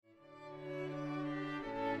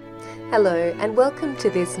Hello and welcome to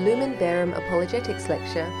this Lumen Verum Apologetics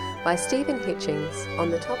lecture by Stephen Hitchings on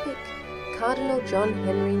the topic Cardinal John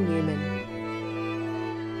Henry Newman.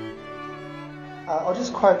 I'll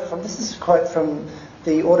just quote from, this is a quote from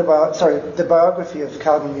the biography of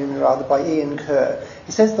Cardinal Newman by Ian Kerr.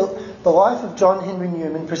 He says that the life of John Henry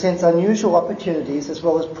Newman presents unusual opportunities as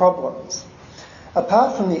well as problems.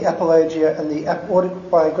 Apart from the apologia and the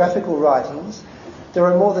autobiographical writings, there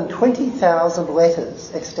are more than 20,000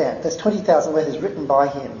 letters extant. There's 20,000 letters written by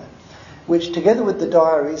him, which together with the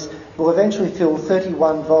diaries will eventually fill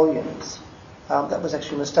 31 volumes. That was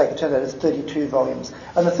actually a mistake. It turned out it's 32 volumes.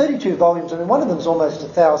 And the 32 volumes, one of them is almost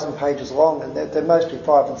 1,000 pages long, and they're mostly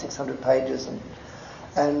 500 and 600 pages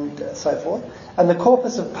and so forth. And the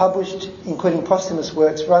corpus of published, including posthumous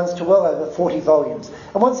works, runs to well over 40 volumes.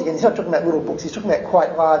 And once again, he's not talking about little books, he's talking about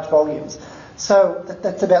quite large volumes. So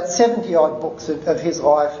that's about 70-odd books of his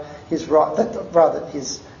life, his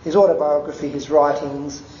autobiography, his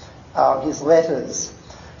writings, his letters.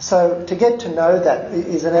 So to get to know that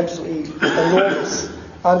is an absolutely enormous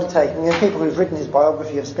undertaking. And people who've written his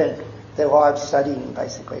biography have spent their lives studying,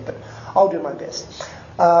 basically. But I'll do my best.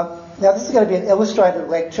 Now, this is going to be an illustrated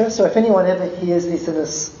lecture, so if anyone ever hears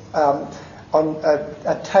this on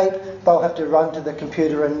a tape, they'll have to run to the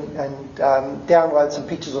computer and download some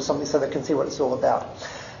pictures or something so they can see what it's all about.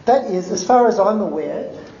 That is, as far as I'm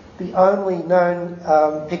aware, the only known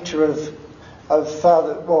picture of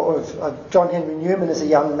John Henry Newman as a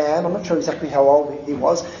young man. I'm not sure exactly how old he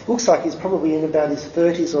was. It looks like he's probably in about his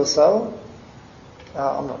 30s or so.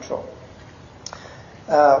 I'm not sure.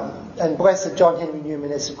 And blessed John Henry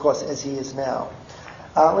Newman is, of course, as he is now.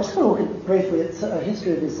 We're just going to look briefly at a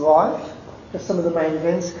history of his life, just some of the main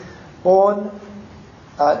events. Born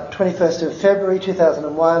 21st of February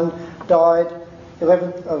 2001, died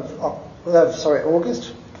 11th of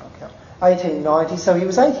August 1890. So he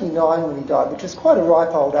was 89 when he died, which was quite a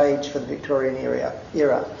ripe old age for the Victorian era.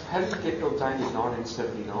 How did he get ordained in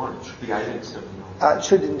 1979? It should be 1879. It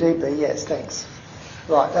should indeed be, yes, thanks.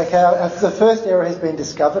 Right, okay, the first error has been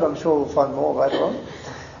discovered. I'm sure we'll find more later on.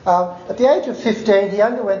 At the age of 15, he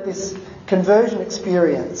underwent this conversion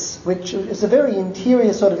experience, which is a very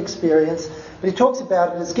interior sort of experience, but he talks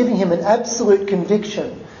about it as giving him an absolute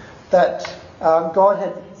conviction that God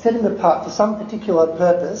had set him apart for some particular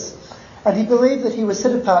purpose, and he believed that he was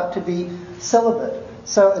set apart to be celibate.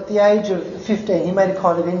 So at the age of 15, he made a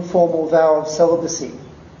kind of informal vow of celibacy,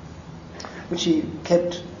 which he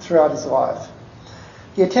kept throughout his life.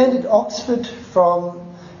 He attended Oxford from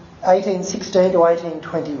 1816 to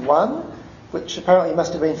 1821, which apparently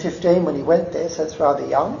must have been 15 when he went there, so it's rather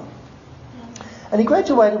young. And he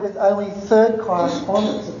graduated with only third-class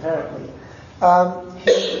honours, apparently.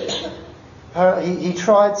 He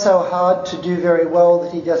tried so hard to do very well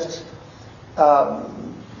that he just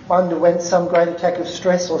underwent some great attack of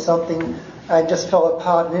stress or something and just fell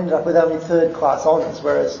apart and ended up with only third-class honours,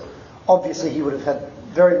 whereas obviously he would have had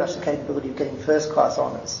very much the capability of getting first-class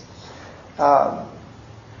honours.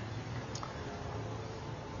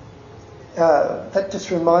 That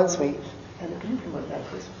just reminds me. Can you come on back,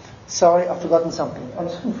 please? Sorry, I've forgotten something. I'm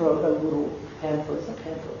just looking for a little pamphlet. Is that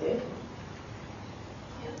pamphlet there?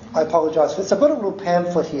 I apologise for this. I've got a little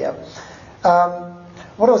pamphlet here.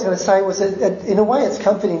 What I was going to say was that in a way it's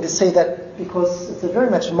comforting to see that, because it's a very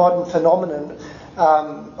much modern phenomenon,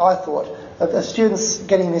 I thought, of students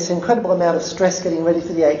getting this incredible amount of stress getting ready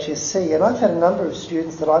for the HSC. And I've had a number of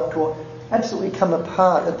students that I've taught absolutely come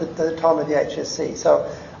apart at the time of the HSC. So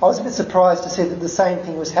I was a bit surprised to see that the same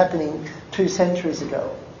thing was happening 2 centuries ago.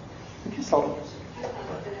 Would you solve this?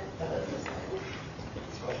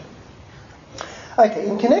 Okay,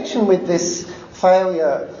 in connection with this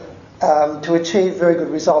failure to achieve very good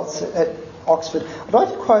results at Oxford, I'd like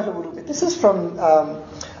to quote a little bit. This is from a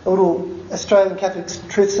little Australian Catholic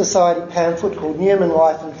Truth Society pamphlet called Newman,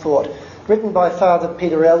 Life and Thought, written by Father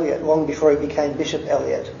Peter Elliott long before he became Bishop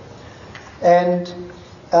Elliott. And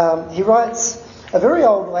he writes, a very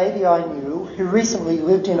old lady I knew who recently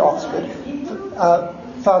lived in Oxford.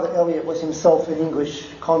 Father Elliott was himself an English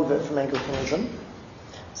convert from Anglicanism,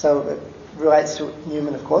 so it relates to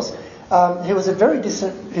Newman, of course. He was a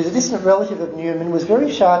distant relative of Newman, was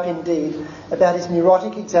very sharp indeed about his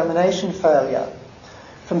neurotic examination failure.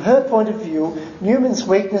 From her point of view, Newman's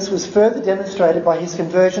weakness was further demonstrated by his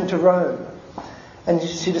conversion to Rome, and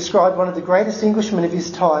she described one of the greatest Englishmen of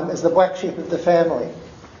his time as the black sheep of the family.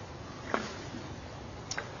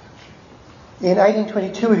 In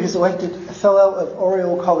 1822, he was elected a Fellow of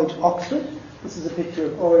Oriel College, Oxford. This is a picture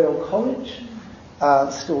of Oriel College,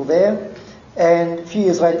 still there. And a few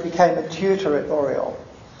years later became a tutor at Oriel.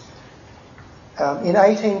 In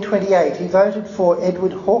 1828, he voted for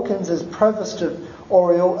Edward Hawkins as Provost of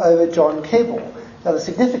Oriel over John Keble. Now, the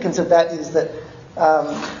significance of that is that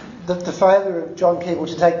the failure of John Keble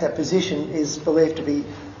to take that position is believed to be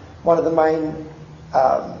one of the main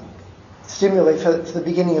stimuli for the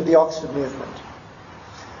beginning of the Oxford movement.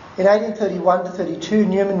 In 1831 to 32,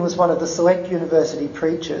 Newman was one of the select university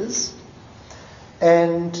preachers,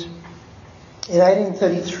 and in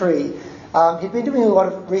 1833, he'd been doing a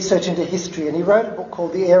lot of research into history, and he wrote a book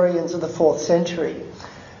called The Arians of the 4th Century.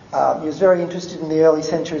 He was very interested in the early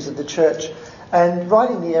centuries of the church, and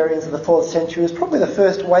writing The Arians of the 4th Century was probably the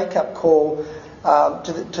first wake-up call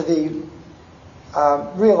to the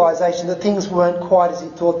realisation that things weren't quite as he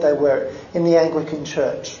thought they were in the Anglican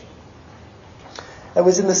Church. It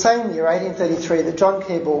was in the same year, 1833, that John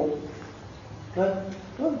Keble... Do I have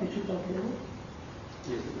a picture of John Keble?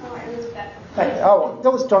 Oh, that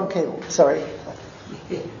was John Keble, sorry.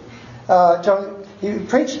 He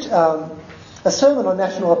preached a sermon on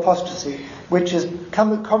national apostasy, which is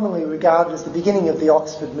commonly regarded as the beginning of the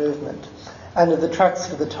Oxford movement and of the Tracts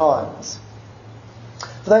for the Times.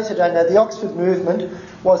 For those who don't know, the Oxford movement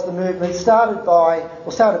was the movement started by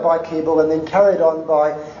Keble and then carried on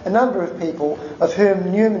by a number of people, of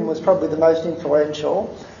whom Newman was probably the most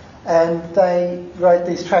influential, and they wrote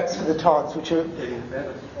these Tracts for the Times, which are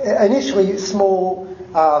initially small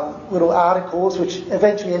little articles, which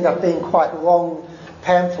eventually end up being quite long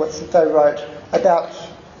pamphlets that they wrote about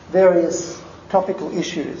various topical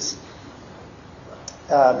issues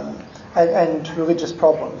and religious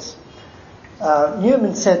problems.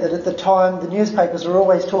 Newman said that at the time the newspapers were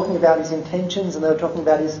always talking about his intentions, and they were talking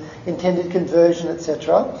about his intended conversion,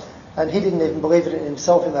 etc., and he didn't even believe it in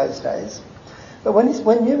himself in those days. But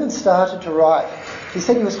when Newman started to write, he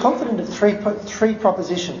said he was confident of three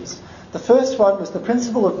propositions. The first one was the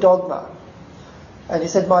principle of dogma, and he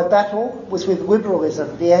said, my battle was with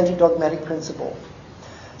liberalism, the anti-dogmatic principle.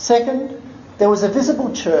 Second, there was a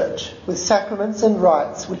visible church with sacraments and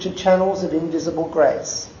rites which are channels of invisible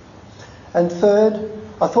grace. And third,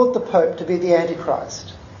 I thought the Pope to be the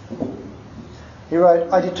Antichrist. He wrote,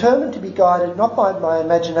 I determined to be guided not by my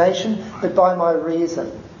imagination, but by my reason.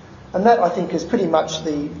 And that, I think, is pretty much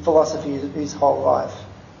the philosophy of his whole life.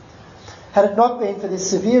 Had it not been for this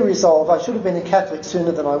severe resolve, I should have been a Catholic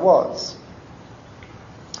sooner than I was.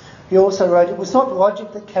 He also wrote, it was not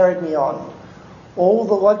logic that carried me on. All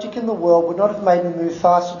the logic in the world would not have made me move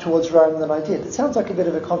faster towards Rome than I did. It sounds like a bit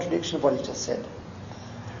of a contradiction of what he just said.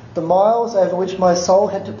 The miles over which my soul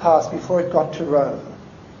had to pass before it got to Rome.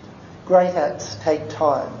 Great acts take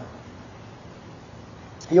time.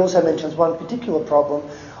 He also mentions one particular problem.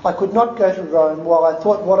 I could not go to Rome while I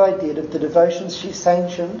thought what I did of the devotions she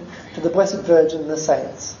sanctioned to the Blessed Virgin and the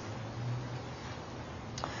saints.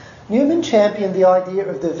 Newman championed the idea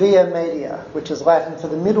of the via media, which is Latin for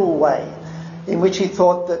the middle way, in which he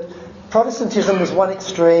thought that Protestantism was one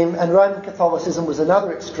extreme and Roman Catholicism was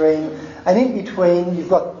another extreme, and in between you've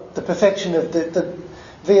got the perfection of the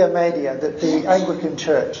via media, the Anglican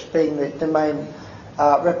Church being the main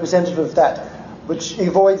representative of that, which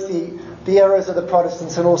avoids the errors of the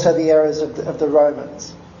Protestants and also the errors of the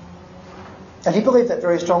Romans. And he believed that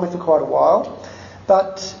very strongly for quite a while,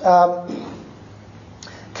 but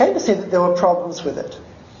came to see that there were problems with it.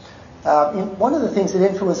 One of the things that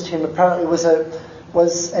influenced him apparently was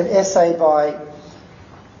an essay by,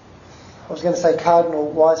 I was going to say Cardinal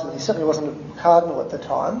Wiseman. He certainly wasn't a cardinal at the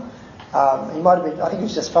time. He might have been, I think he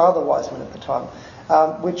was just Father Wiseman at the time,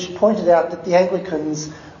 which pointed out that the Anglicans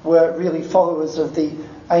were really followers of the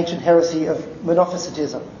ancient heresy of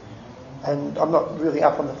Monophysitism. And I'm not really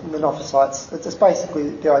up on the Monophysites. It's basically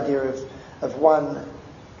the idea of one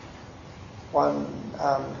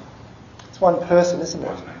it's one person, isn't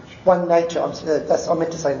it? One nature. I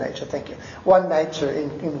meant to say nature, thank you. One nature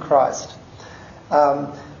in Christ.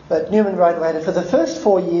 But Newman wrote later, for the first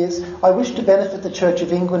 4 years, I wished to benefit the Church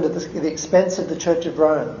of England at the expense of the Church of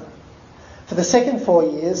Rome. For the second 4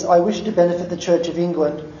 years, I wished to benefit the Church of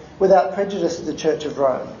England without prejudice to the Church of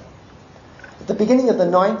Rome. At the beginning of the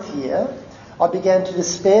 9th year, I began to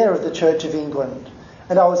despair of the Church of England,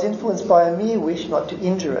 and I was influenced by a mere wish not to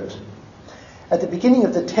injure it. At the beginning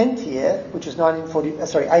of the 10th year, which was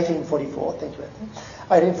 1844, thank you, Anthony,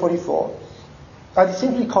 1844, I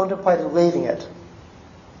distinctly contemplated leaving it.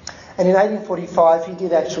 And in 1845, he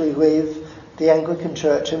did actually leave the Anglican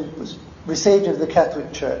Church and was received into the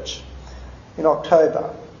Catholic Church in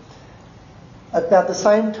October. About the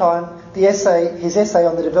same time, his essay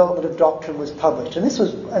on the development of doctrine was published. And this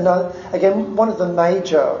was, again, one of the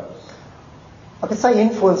major, I could say,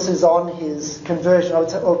 influences on his conversion. I would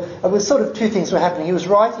say, it was sort of two things were happening. He was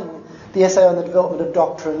writing the essay on the development of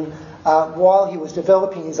doctrine while he was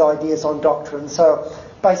developing his ideas on doctrine. So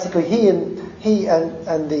basically his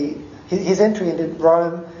entry into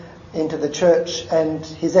Rome, into the church, and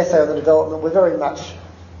his essay on the development were very much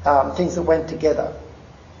things that went together.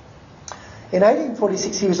 In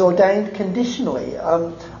 1846 he was ordained conditionally.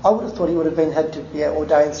 I would have thought he would have had to be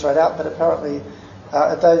ordained straight out, but apparently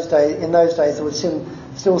in those days there was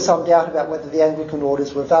still some doubt about whether the Anglican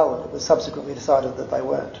orders were valid. It was subsequently decided that they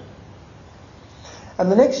weren't.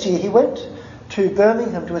 And the next year he went to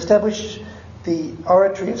Birmingham to establish the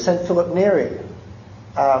oratory of St Philip Neri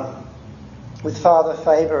with Father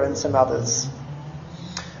Faber and some others.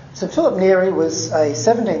 St Philip Neri was a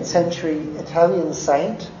 17th century Italian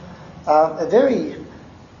saint, a very,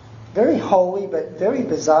 very holy but very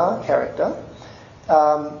bizarre character,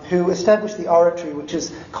 who established the oratory, which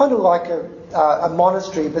is kind of like a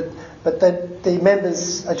monastery, but the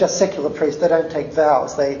members are just secular priests. They don't take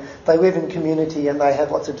vows. They live in community and they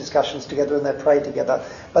have lots of discussions together and they pray together,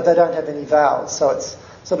 but they don't have any vows. So it's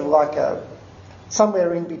sort of like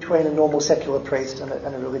somewhere in between a normal secular priest and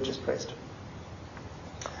a religious priest.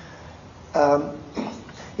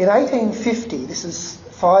 In 1850, this is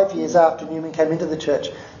 5 years after Newman came into the church,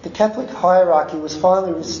 the Catholic hierarchy was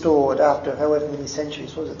finally restored after however many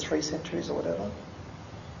centuries. Was it 3 centuries or whatever?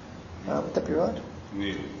 Would that be right?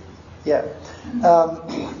 Yeah.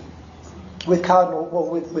 With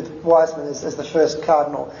with Wiseman as the first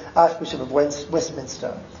cardinal, Archbishop of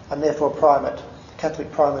Westminster, and therefore primate, Catholic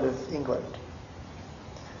primate of England.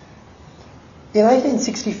 In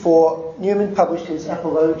 1864, Newman published his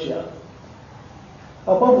Apologia.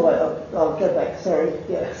 Oh, by the way, I'll go back, sorry.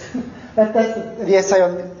 Yes. That's the essay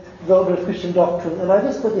on the development of Christian doctrine, and I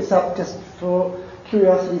just put this up just for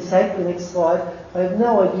curiosity's sake. The next slide. I have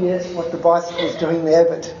no idea what the bicycle is doing there,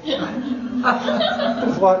 but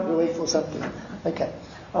light relief or something. Okay.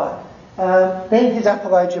 All right. Then his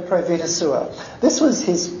Apologia Pro Vita Sua. This was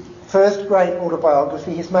his first great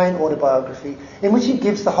autobiography, his main autobiography, in which he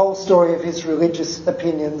gives the whole story of his religious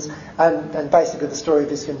opinions and basically the story of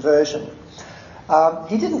his conversion.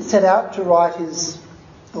 He didn't set out to write his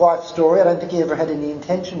life story. I don't think he ever had any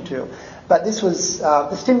intention to. But this was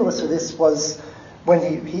the stimulus for this was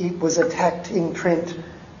when he was attacked in print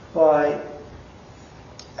by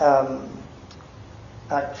Charles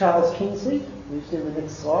Kingsley, who's in the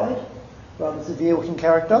next slide, rather severe-looking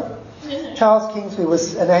character. Charles Kingsley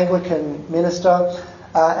was an Anglican minister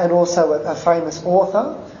and also a famous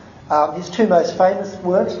author. His two most famous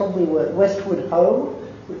works probably were Westward Ho,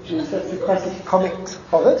 that's the classic comics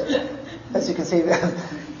of it. As you can see,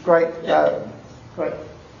 great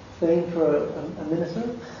theme for a minister.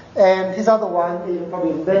 And his other one, even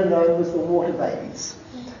probably better known, was The Water Babies.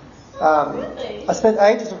 Really? I spent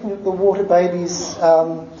ages looking at The Water Babies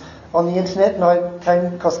on the internet, and I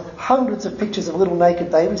came across hundreds of pictures of little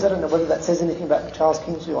naked babies. I don't know whether that says anything about Charles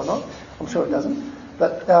Kingsley or not. I'm sure it doesn't.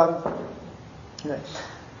 But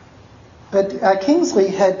But Kingsley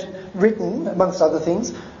had written, amongst other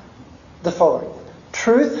things, the following.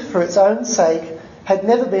 Truth, for its own sake, had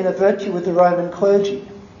never been a virtue with the Roman clergy.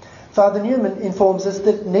 Father Newman informs us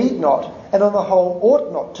that it need not, and on the whole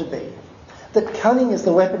ought not to be. That cunning is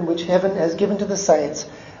the weapon which heaven has given to the saints,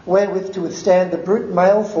 wherewith to withstand the brute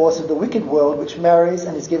male force of the wicked world which marries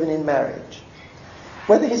and is given in marriage.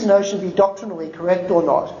 Whether his notion be doctrinally correct or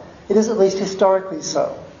not, it is at least historically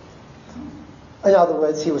so. In other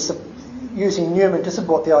words, he was using Newman to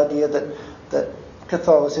support the idea that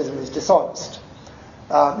Catholicism is dishonest.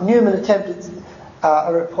 Newman attempted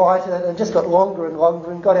a reply to that and just got longer and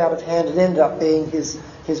longer and got out of hand and ended up being his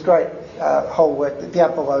great whole work, the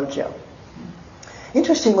Apologia.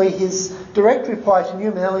 Interestingly, his direct reply to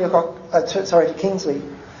to Kingsley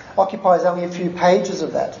occupies only a few pages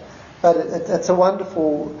of that, but it's a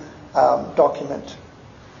wonderful document,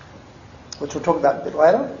 which we'll talk about a bit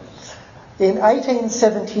later. In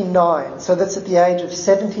 1879, so that's at the age of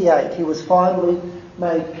 78, he was finally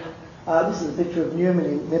made, this is a picture of Newman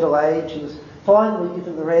in middle age, he was finally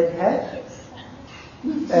given the red hat,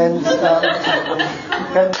 and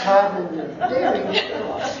became Cardinal.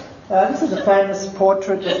 This is a famous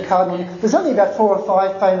portrait of Cardinal. There's only about 4 or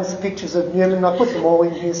 5 famous pictures of Newman. I put them all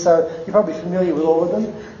in here, so you're probably familiar with all of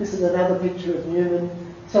them. This is another picture of Newman.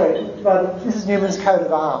 This is Newman's coat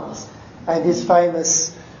of arms, and his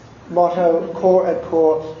famous motto, Cor ad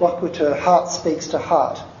cor loquitur, heart speaks to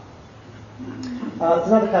heart. There's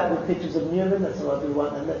another couple of pictures of Newman. That's a lovely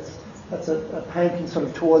one, and that's a painting sort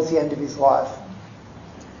of towards the end of his life.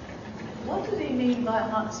 What did he mean by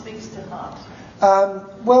heart speaks to heart?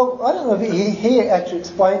 Well, I don't know if he actually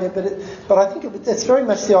explained it, but I think it's very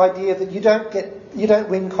much the idea that you don't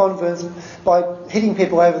win converts by hitting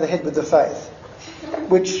people over the head with the faith.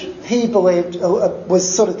 which he believed was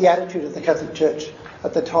sort of the attitude of the Catholic Church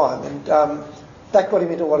at the time, and that got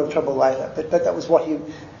him into a lot of trouble later. But that was what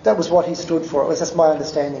he stood for. At least that's my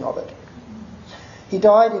understanding of it. He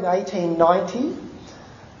died in 1890.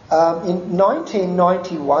 In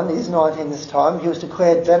 1991, he's 19 this time, he was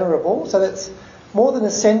declared venerable. So that's more than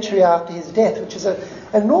a century after his death, which is an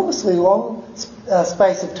enormously long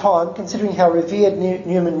space of time, considering how revered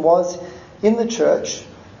Newman was in the Church,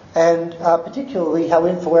 and particularly how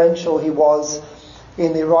influential he was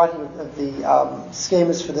in the writing of the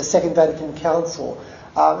schemas for the Second Vatican Council.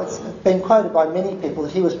 It's been quoted by many people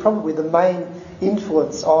that he was probably the main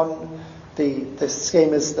influence on the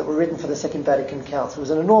schemas that were written for the Second Vatican Council. It was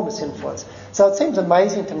an enormous influence. So it seems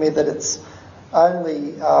amazing to me that it's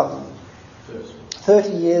only 30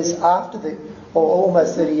 years after or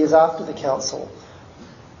almost 30 years after the Council,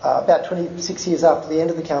 about 26 years after the end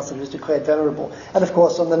of the Council, he was declared venerable. And of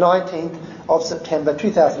course, on the 19th of September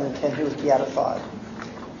 2010, he was beatified.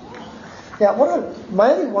 Now, what I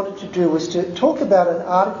mainly wanted to do was to talk about an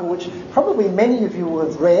article which probably many of you will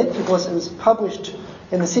have read, because it was published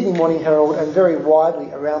in the Sydney Morning Herald and very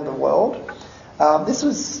widely around the world. This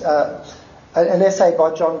was an essay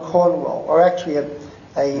by John Cornwell, or actually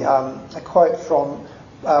a quote from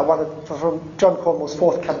from John Cornwell's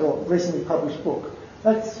forthcoming or recently published book.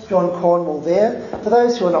 That's John Cornwell there. For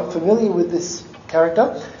those who are not familiar with this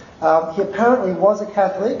character, he apparently was a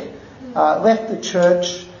Catholic, left the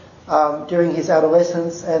church during his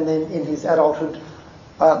adolescence, and then in his adulthood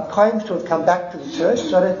claims to have come back to the church.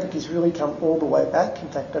 So I don't think he's really come all the way back. In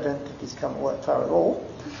fact, I don't think he's come all that far at all.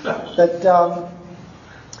 But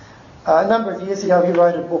a number of years ago, he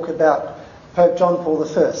wrote a book about Pope John Paul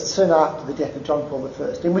I, soon after the death of John Paul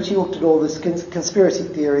I, in which he looked at all the conspiracy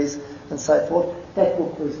theories and so forth. That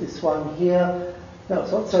book was this one here. No,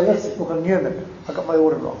 sorry, that's the book on Newman. I got my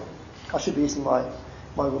order wrong. I should be using my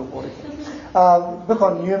little order here. Book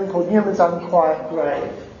on Newman called Newman's Unquiet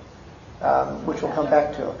Grave, which we'll come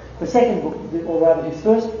back to. The second book, or rather his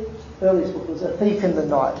earliest book, was A Thief in the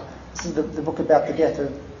Night. This is the book about the death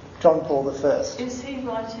of John Paul I. Is he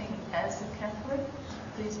writing as a Catholic,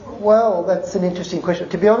 these books? Well, that's an interesting question.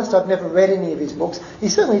 To be honest, I've never read any of his books. He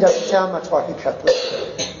certainly doesn't sound much like a Catholic.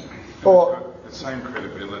 Or the same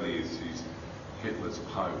credibility as Hitler's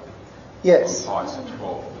Pope. Yes. On Pius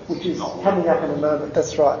XII, which is coming up in a moment,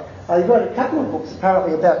 that's right. He wrote a couple of books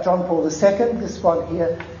apparently about John Paul II. This one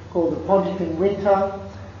here called The Pontiff in Winter,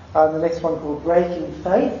 and the next one called Breaking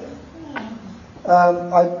Faith.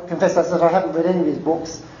 I confess that I haven't read any of his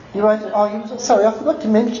books. He wrote, sorry, I forgot to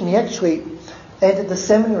mention, he actually entered the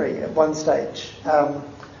seminary at one stage.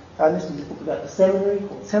 This is a book about the seminary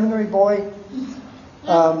called Seminary Boy.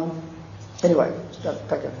 Anyway, don't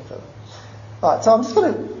go any further. Right, so I'm just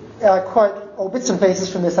going to quote all bits and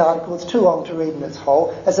pieces from this article. It's too long to read in its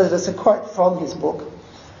whole, as it's a quote from his book.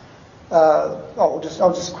 I'll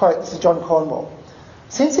just quote, this is John Cornwell.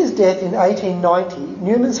 Since his death in 1890,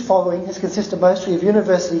 Newman's following has consisted mostly of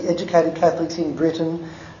university-educated Catholics in Britain,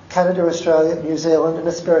 Canada, Australia, New Zealand, and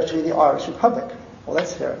especially the Irish Republic. Well,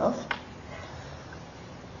 that's fair enough.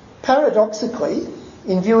 Paradoxically,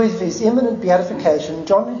 in view of his imminent beatification,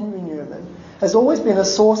 John Henry Newman has always been a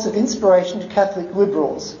source of inspiration to Catholic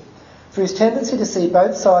liberals for his tendency to see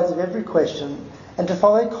both sides of every question and to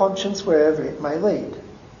follow conscience wherever it may lead.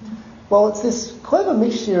 Well, it's this clever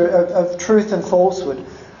mixture of truth and falsehood.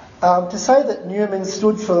 To say that Newman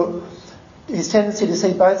stood for his tendency to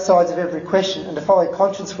see both sides of every question and to follow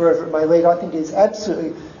conscience wherever it may lead, I think is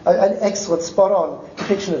absolutely an excellent, spot-on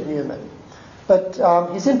depiction of Newman. But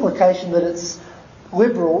his implication that it's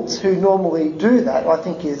liberals who normally do that, I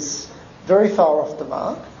think, is very far off the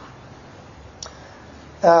mark.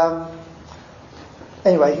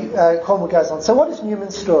 Anyway, Cornwell goes on. So what is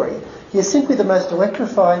Newman's story? He is simply the most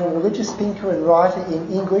electrifying religious thinker and writer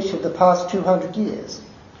in English of the past 200 years.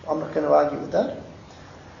 I'm not going to argue with that.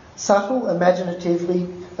 Subtle, imaginative,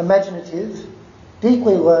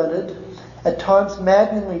 deeply learned, at times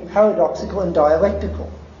maddeningly paradoxical and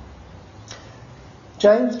dialectical.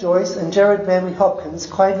 James Joyce and Gerard Manley Hopkins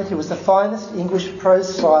claim that he was the finest English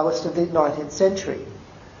prose stylist of the 19th century.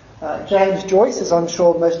 James Joyce, as I'm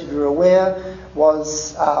sure most of you are aware,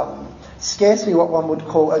 was scarcely what one would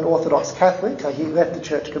call an Orthodox Catholic. He left the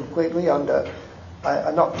church completely under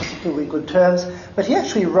not particularly good terms. But he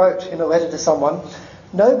actually wrote in a letter to someone,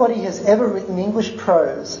 "Nobody has ever written English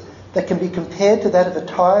prose that can be compared to that of a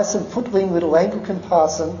tiresome, footling little Anglican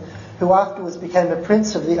parson who afterwards became a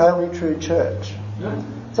prince of the only true church."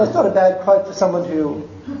 So it's not a bad quote for someone who,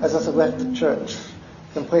 as I said, left the church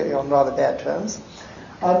completely on rather bad terms.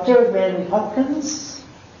 Gerard Manley Hopkins,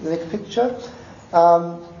 the next picture.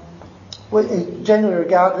 generally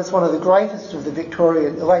regarded as one of the greatest of the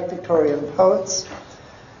late Victorian poets,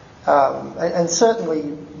 and certainly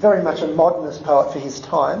very much a modernist poet for his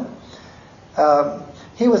time.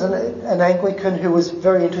 He was an Anglican who was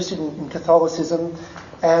very interested in Catholicism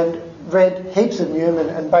and read heaps of Newman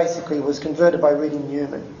and basically was converted by reading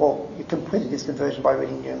Newman. Well, he completed his conversion by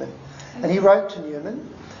reading Newman. And he wrote to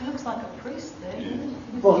Newman. He looks like a priest there.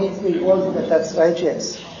 Well, he wasn't at that stage,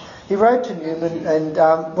 yes. He wrote to Newman and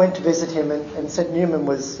went to visit him and said Newman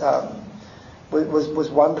was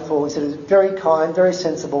wonderful. He said he was very kind, very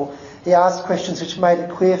sensible. He asked questions which made it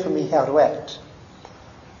clear for me how to act.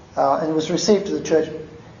 And was received to the church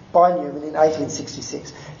by Newman in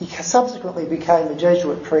 1866. He subsequently became a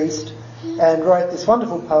Jesuit priest and wrote this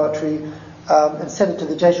wonderful poetry and sent it to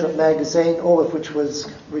the Jesuit magazine, all of which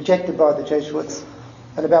was rejected by the Jesuits.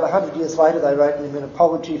 And about 100 years later, they wrote him an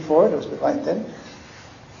apology for it. It was a bit late then.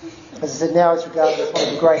 As I said, now it's regarded as one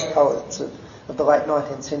of the great poets of the late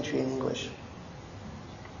 19th century in English.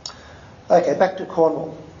 Okay, back to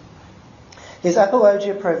Cornwall. His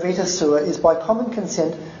Apologia Pro Vita Sua is by common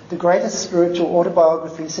consent the greatest spiritual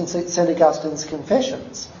autobiography since St. Augustine's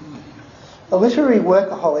Confessions. A literary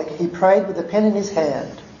workaholic, he prayed with a pen in his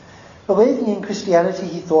hand. Believing in Christianity,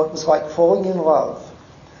 he thought, was like falling in love.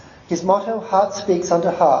 His motto, heart speaks unto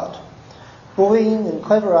heart. Bullying and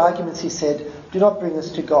clever arguments, he said, do not bring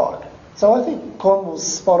us to God. So I think Cornwall's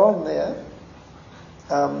spot on there.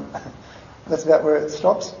 That's about where it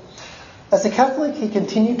stops. As a Catholic, he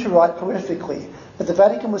continued to write prolifically, but the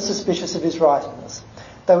Vatican was suspicious of his writings.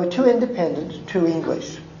 They were too independent, too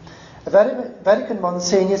English. A Vatican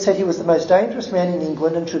Monsignor said he was the most dangerous man in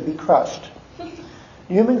England and should be crushed.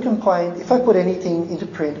 Newman complained, if I put anything into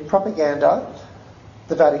print, propaganda,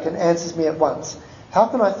 the Vatican answers me at once. How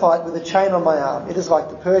can I fight with a chain on my arm? It is like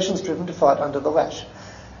the Persians driven to fight under the lash.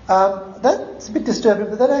 That's a bit disturbing,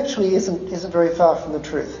 but that actually isn't very far from the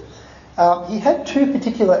truth. He had two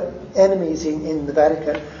particular enemies in the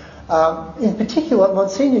Vatican. In particular,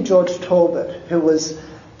 Monsignor George Talbot, who was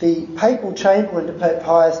the papal chamberlain to Pope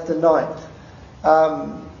Pius IX,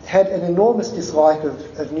 had an enormous dislike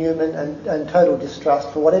of Newman and total distrust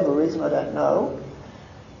for whatever reason, I don't know.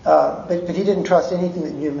 But he didn't trust anything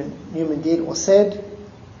that Newman did or said,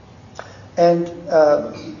 and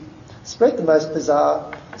spread the most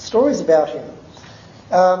bizarre stories about him.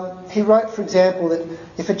 He wrote, for example, that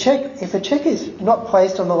if a cheque is not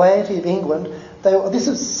placed on the laity of England, this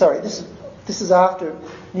is after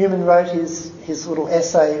Newman wrote his little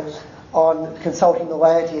essay on consulting the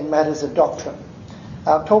laity in matters of doctrine.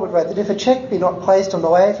 Talbot wrote that if a cheque be not placed on the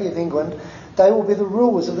laity of England, they will be the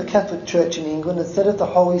rulers of the Catholic Church in England instead of the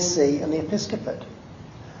Holy See and the Episcopate.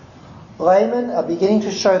 Laymen are beginning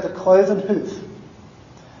to show the cloven hoof.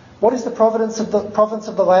 What is the province of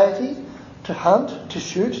the laity? To hunt, to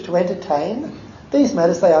shoot, to entertain. These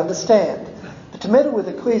matters they understand, but to meddle with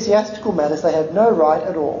ecclesiastical matters they have no right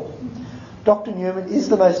at all. Dr. Newman is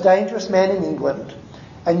the most dangerous man in England,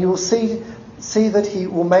 and you will see that he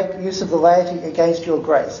will make use of the laity against your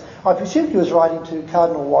grace. I presume he was writing to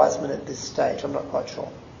Cardinal Wiseman at this stage, I'm not quite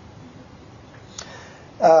sure.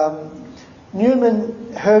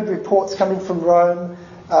 Newman heard reports coming from Rome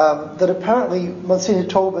that apparently Monsignor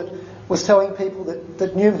Talbot was telling people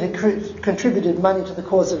that Newman had contributed money to the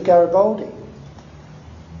cause of Garibaldi,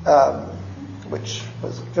 which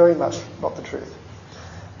was very much not the truth.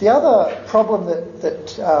 The other problem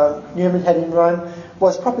that Newman had in Rome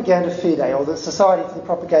was Propaganda Fide, or the Society for the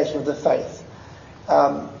Propagation of the Faith.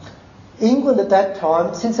 England at that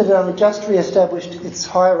time, since it had only just re-established its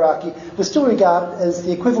hierarchy, was still regarded as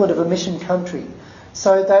the equivalent of a mission country.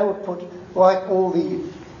 So they were put, like all the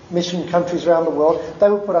mission countries around the world, they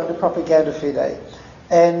were put under Propaganda Fide.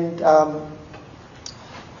 And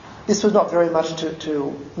this was not very much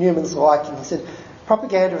to Newman's liking. He said,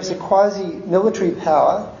 propaganda is a quasi-military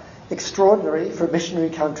power, extraordinary for missionary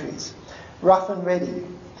countries, rough and ready.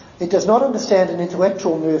 It does not understand an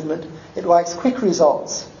intellectual movement. It likes quick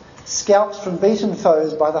results, scalps from beaten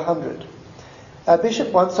foes by the 100. Our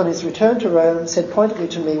bishop once on his return to Rome said pointedly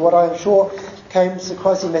to me what I am sure came as a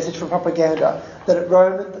quasi-message from propaganda, that at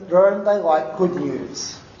Rome they like good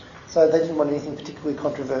news. So they didn't want anything particularly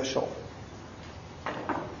controversial.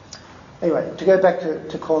 Anyway, to go back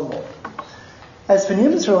to Cornwall. As for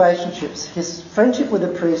Newman's relationships, his friendship with the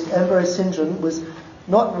priest Ambrose St John was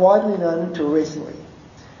not widely known until recently.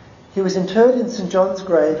 He was interred in St John's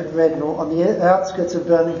grave at Rednall on the outskirts of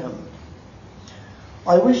Birmingham.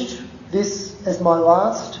 I wished this as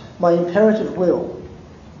my imperative will.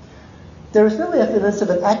 There is no evidence of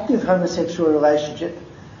an active homosexual relationship,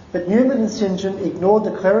 but Newman and St John ignored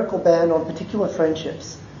the clerical ban on particular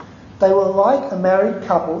friendships. They were like a married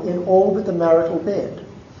couple in all but the marital bed.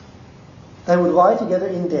 They would lie together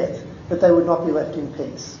in death, but they would not be left in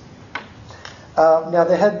peace. Now,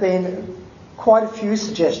 there have been quite a few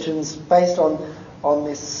suggestions based on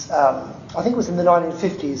this. I think it was in the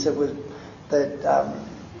 1950s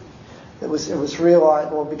it was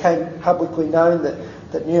realised or became publicly known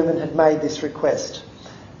that Newman had made this request.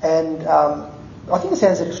 And I think it's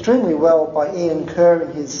answered extremely well by Ian Kerr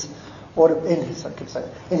in his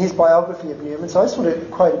biography of Newman. So I just want to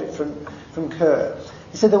quote a bit from Kerr.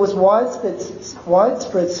 He said there was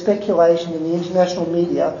widespread speculation in the international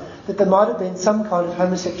media that there might have been some kind of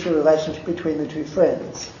homosexual relationship between the two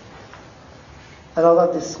friends. And I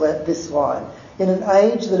love this line. In an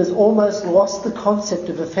age that has almost lost the concept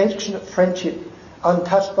of affectionate friendship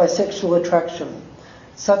untouched by sexual attraction,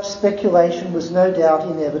 such speculation was no doubt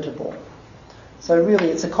inevitable. So really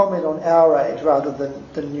it's a comment on our age rather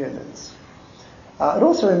than Newman's. It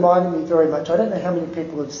also reminded me very much, I don't know how many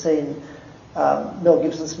people have seen Mel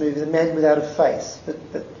Gibson's movie, The Man Without a Face, but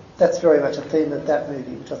that's very much a theme of that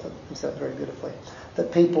movie, which I thought was done very beautifully.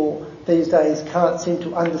 That people these days can't seem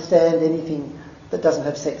to understand anything that doesn't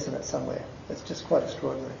have sex in it somewhere. It's just quite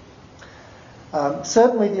extraordinary.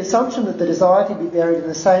 Certainly the assumption that the desire to be buried in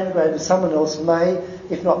the same grave as someone else may,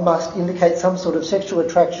 if not must, indicate some sort of sexual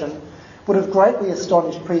attraction would have greatly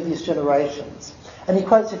astonished previous generations. And he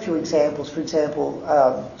quotes a few examples. For example,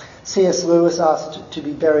 C.S. Lewis asked to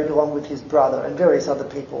be buried along with his brother, and various other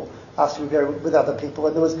people asked to be buried with other people.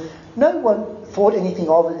 And there was no one thought anything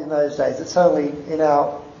of it in those days. It's only in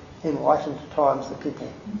our enlightened times that people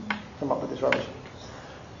come up with this rubbish.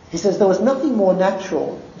 He says there was nothing more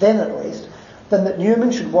natural, then at least, than that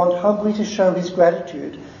Newman should want humbly to show his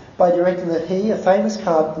gratitude by directing that he, a famous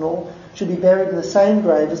cardinal, should be buried in the same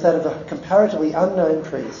grave as that of a comparatively unknown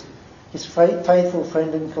priest, his faithful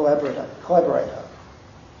friend and collaborator.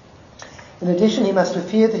 In addition, he must have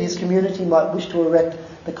feared that his community might wish to erect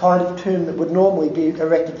the kind of tomb that would normally be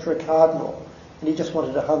erected for a cardinal, and he just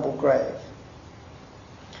wanted a humble grave.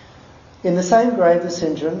 In the same grave as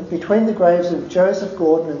St. John, between the graves of Joseph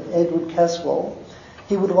Gordon and Edward Caswell,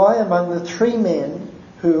 he would lie among the three men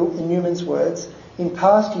who, in Newman's words, in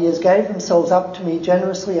past years gave themselves up to me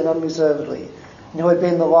generously and unreservedly, and who had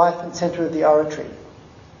been the life and centre of the oratory.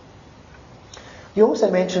 He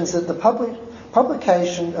also mentions that the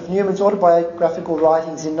publication of Newman's autobiographical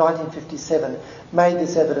writings in 1957 made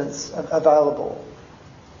this evidence available.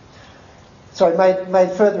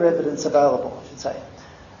 Made further evidence available, I should say.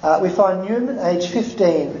 We find Newman, aged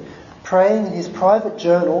 15, praying in his private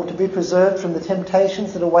journal to be preserved from the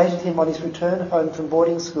temptations that awaited him on his return home from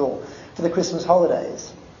boarding school for the Christmas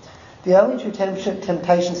holidays. The only two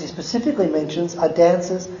temptations he specifically mentions are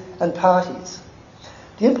dances and parties.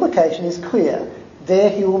 The implication is clear. There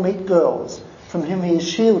he will meet girls from whom he is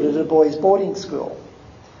shielded at a boys' boarding school.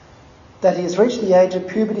 That he has reached the age of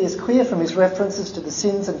puberty is clear from his references to the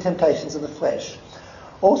sins and temptations of the flesh.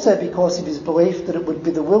 Also because of his belief that it would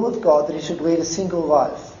be the will of God that he should lead a single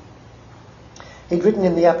life. He'd written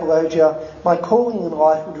in the Apologia, "My calling in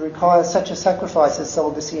life would require such a sacrifice as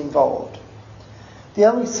celibacy involved." The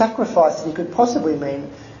only sacrifice that he could possibly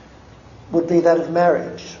mean would be that of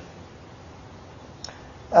marriage.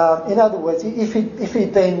 In other words, if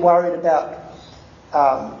he'd been worried about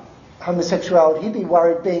homosexuality, he'd be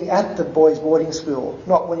worried being at the boys' boarding school,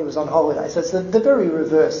 not when he was on holiday. So it's the very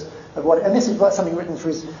reverse of what... And this is something written for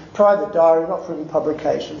his private diary, not for any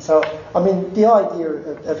publication. So, I mean, the idea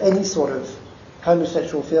of any sort of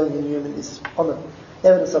homosexual feeling in Newman is, on the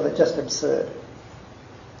evidence of it, just absurd.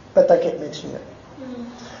 But they kept mentioning it.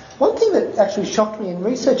 One thing that actually shocked me in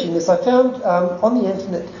researching this, I found on the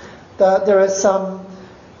internet that there are some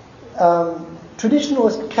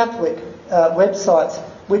traditionalist Catholic websites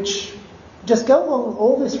which just go along with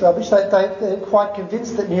all this rubbish. They're quite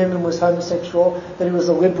convinced that Newman was homosexual, that he was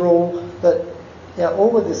a liberal, that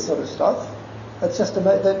all of this sort of stuff. It's just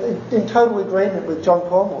in total agreement with John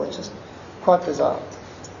Cornwall. It's just quite bizarre.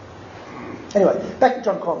 Anyway, back to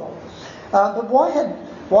John Cornwall. But why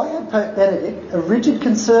had Pope Benedict, a rigid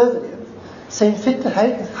conservative, seen fit to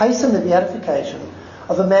hasten the beatification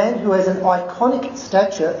of a man who has an iconic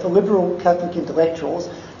stature for liberal Catholic intellectuals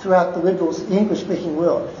throughout the English-speaking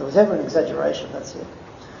world? If there was ever an exaggeration, that's it.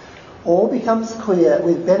 All becomes clear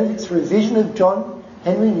with Benedict's revision of John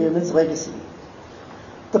Henry Newman's legacy.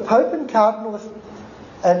 The Pope and Cardinal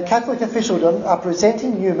and Catholic officialdom are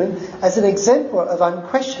presenting Newman as an exemplar of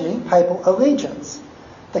unquestioning papal allegiance.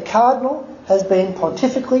 The Cardinal has been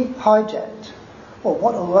pontifically hijacked. Well,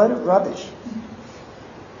 what a load of rubbish.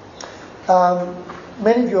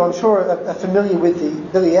 Many of you, I'm sure, are familiar with the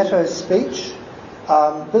Bilietto speech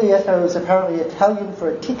Biglietto was apparently Italian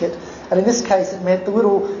for a ticket, and in this case it meant the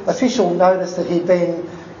little official notice that he'd been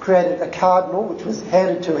created a cardinal, which was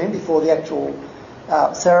handed to him before the actual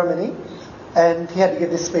ceremony, and he had to give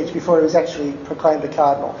this speech before he was actually proclaimed a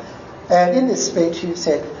cardinal. And in this speech he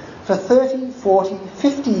said, "For 30, 40,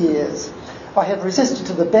 50 years I have resisted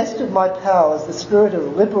to the best of my powers the spirit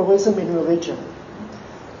of liberalism in religion.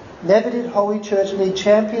 Never did Holy Church need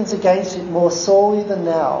champions against it more sorely than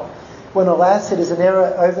now, when alas it is an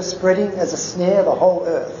error overspreading as a snare the whole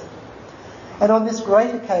earth. And on this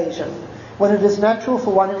great occasion, when it is natural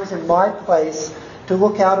for one who is in my place to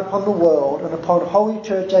look out upon the world and upon Holy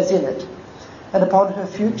Church as in it, and upon her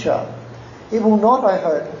future, it will not, I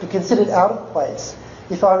hope, be considered out of place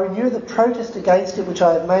if I renew the protest against it which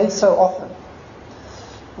I have made so often.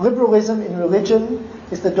 Liberalism in religion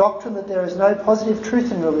is the doctrine that there is no positive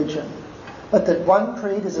truth in religion, but that one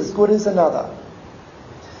creed is as good as another.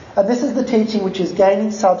 And this is the teaching which is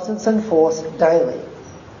gaining substance and force daily.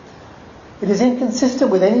 It is inconsistent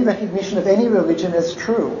with any recognition of any religion as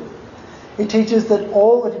true. It teaches that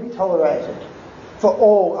all are to be tolerated, for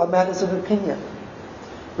all are matters of opinion.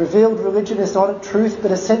 Revealed religion is not a truth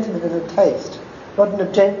but a sentiment and a taste, not an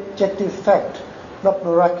objective fact, not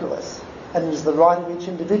miraculous. And it is the right of each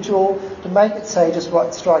individual to make it say just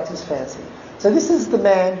what strikes his fancy." So this is the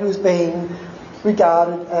man who is being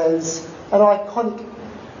regarded as an iconic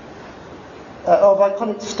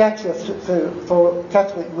stature for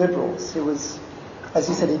Catholic liberals. He was, as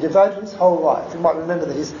he said, he devoted his whole life. You might remember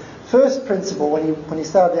that his first principle when he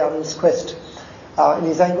started out on his quest in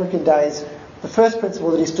his Anglican days, the first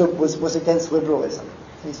principle that he stood was against liberalism.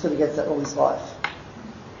 And he stood against that all his life.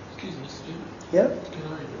 Excuse me, Stu. Yeah? Can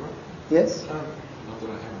I interrupt? Yes? Not that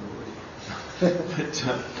I haven't already. But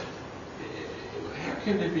how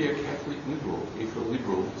can there be a Catholic liberal if a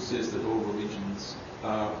liberal says that all religions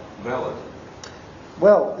are valid?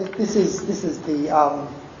 Well, this is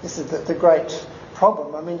the great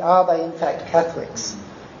problem. I mean, are they in fact Catholics?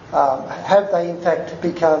 Have they in fact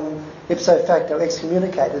become ipso facto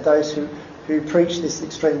excommunicated, those who preach this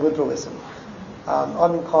extreme liberalism?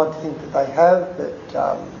 I'm inclined to think that they have, but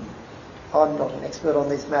I'm not an expert on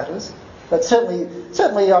these matters. But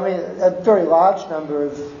certainly, I mean, a very large number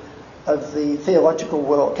of the theological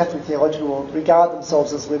world, Catholic theological world, regard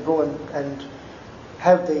themselves as liberal and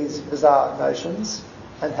have these bizarre notions,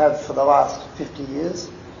 and have for the last 50 years,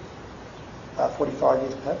 45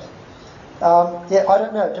 years perhaps. I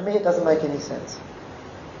don't know. To me, it doesn't make any sense.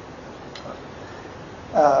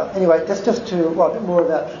 Anyway, just a bit more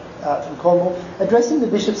about from Cornwall. Addressing the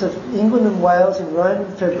bishops of England and Wales in Rome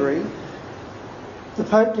in February, the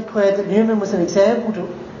Pope declared that Newman was an example to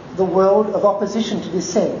the world of opposition to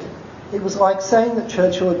dissent. It was like saying that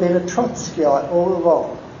Churchill had been a Trotskyite all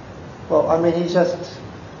along. Well, I mean, he's just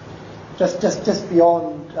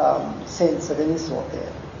beyond sense of any sort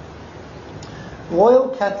there. Loyal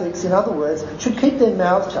Catholics, in other words, should keep their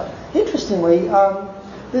mouths shut. Interestingly,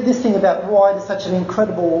 this thing about why there's such an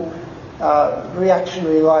incredible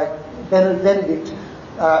reactionary like Benedict,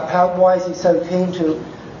 why is he so keen to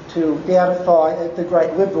beatify the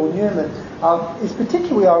great liberal Newman, is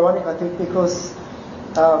particularly ironic, I think, because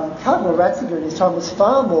Cardinal Ratzinger in his time was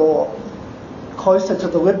far more closer to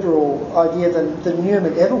the liberal idea than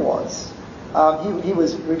Newman ever was. He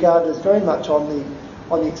was regarded as very much on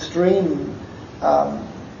the extreme.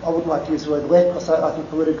 I wouldn't like to use the word left because I think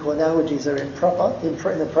political analogies are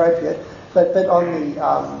inappropriate. But on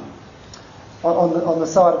the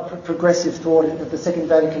side of progressive thought of the Second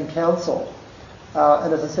Vatican Council,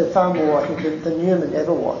 and as I said, far more I think than Newman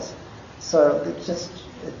ever was. So it just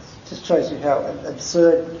shows you how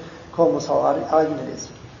absurd Cornwall's whole argument is.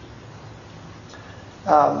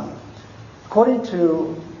 According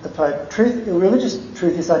to the Pope, religious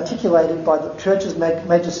truth is articulated by the Church's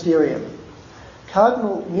magisterium.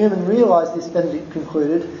 Cardinal Newman realised this, Benedict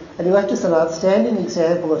concluded, and he left us an outstanding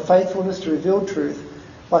example of faithfulness to revealed truth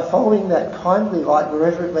by following that kindly light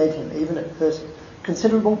wherever it led him, even at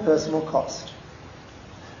considerable personal cost.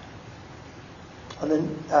 And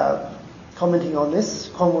then, commenting on this,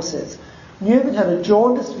 Cornwall says, Newman had a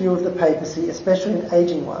jaundiced view of the papacy, especially an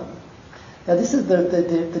ageing one. Now this is the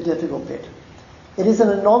difficult bit. It is an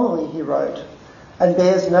anomaly, he wrote, and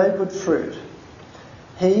bears no good fruit.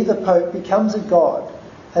 He, the Pope, becomes a god,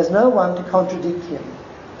 has no one to contradict him,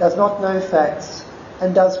 does not know facts,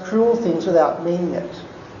 and does cruel things without meaning it.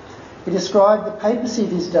 He described the papacy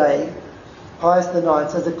of his day, Pius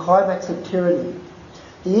IX, as a climax of tyranny.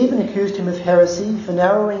 He even accused him of heresy for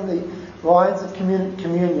narrowing the lines of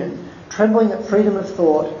communion, trembling at freedom of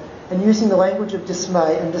thought, and using the language of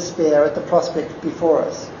dismay and despair at the prospect before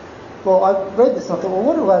us. Well, I read this and I thought, well,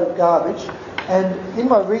 what a load of garbage. And in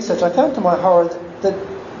my research, I found to my horror that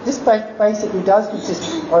this basically does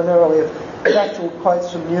consist primarily of actual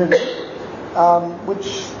quotes from Newman, which...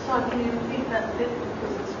 So can you repeat that bit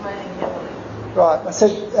because it's raining heavily? Right, I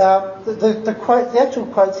said the actual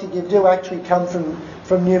quotes he gives do actually come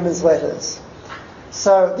from Newman's letters.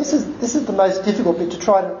 So this is the most difficult bit to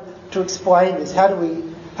try to explain this. How do we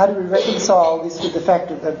reconcile this with the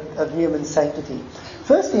fact of Newman's sanctity?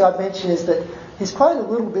 First thing I'd mention is that he's quoted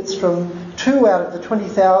little bits from 2 out of the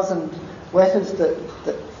 20,000 letters that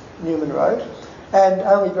Newman wrote, and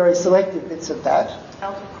only very selective bits of that.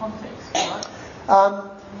 Out of context,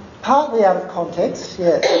 right? Partly out of context,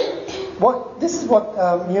 yes. This is what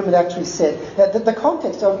Newman actually said. Now, the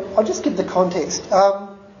context, I'll just give the context.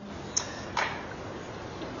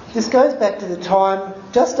 This goes back to the time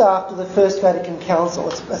just after the First Vatican Council.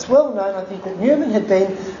 It's well known, I think, that Newman had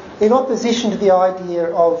been in opposition to the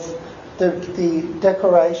idea of the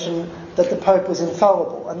declaration that the Pope was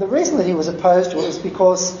infallible. And the reason that he was opposed to it was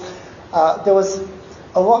because there was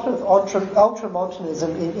a lot of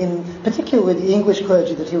ultramontanism in particularly the English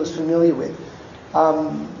clergy that he was familiar with.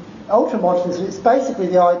 Ultramontanism is basically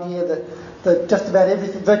the idea that just about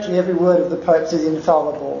virtually every word of the Pope's is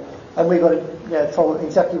infallible, and we've got to follow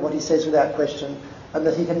exactly what he says without question, and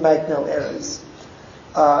that he can make no errors.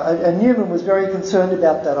 And Newman was very concerned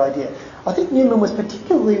about that idea. I think Newman was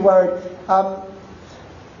particularly worried.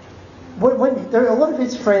 When there are a lot of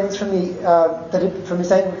his friends from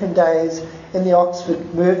his Anglican days in the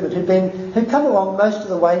Oxford movement who'd come along most of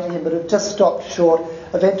the way to him, but had just stopped short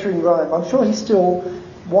of entering Rome. I'm sure he still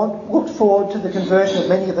looked forward to the conversion of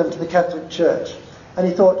many of them to the Catholic Church, and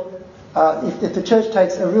he thought if the Church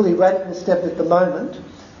takes a really radical step at the moment,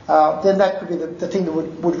 then that could be the thing that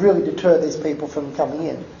would really deter these people from coming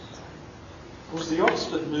in. Was the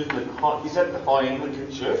Oxford movement, is that the High Anglican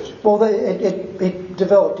Church? Well, it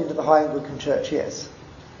developed into the High Anglican Church, yes.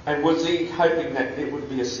 And was he hoping that it would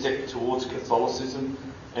be a step towards Catholicism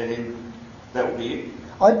and then that would be it?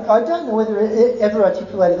 I don't know whether it ever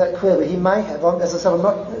articulated that clearly. He may have. As I said, I'm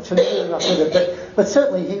not familiar enough with it, but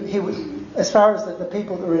certainly he as far as the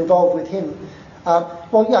people that were involved with him, I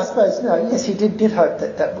suppose, yes, he did hope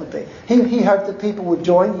that would be. He hoped that people would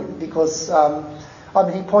join him because,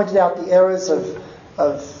 he pointed out the errors of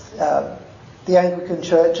the Anglican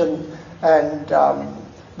Church and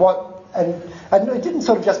it didn't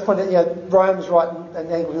sort of just point out, Rome was right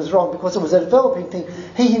and Anglican was wrong, because it was a developing thing.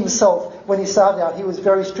 He himself, when he started out, he was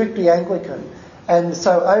very strictly Anglican. And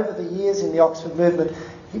so over the years in the Oxford movement,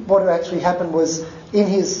 what actually happened was in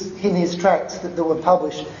his tracts that were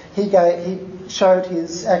published, he showed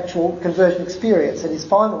his actual conversion experience. And his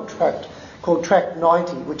final tract, called Tract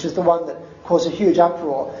 90, which is the one that caused a huge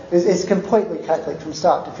uproar, is completely Catholic from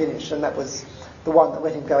start to finish, and that was the one that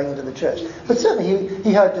let him going into the church. But certainly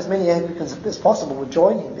he hoped as many Anglicans as possible would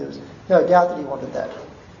join him. There was no doubt that he wanted that.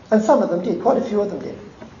 And some of them did, quite a few of them did.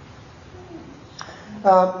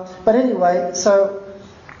 But anyway, so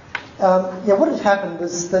what had happened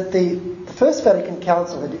was that the First Vatican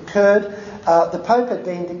Council had occurred, the Pope had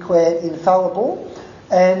been declared infallible,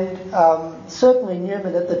 and certainly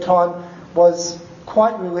Newman at the time was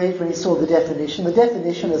quite relieved when he saw the definition. The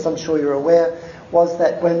definition, as I'm sure you're aware, was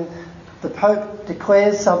that when the Pope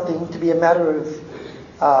declares something to be a matter of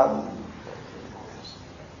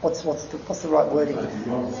what's the right wording?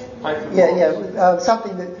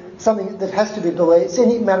 Something that has to be believed. It's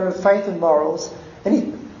any matter of faith and morals.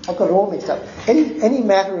 I've got it all mixed up. Any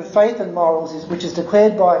matter of faith and morals which is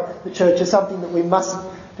declared by the Church as something that we must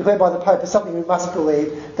declared by the Pope as something we must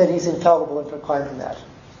believe, then he's infallible in proclaiming that.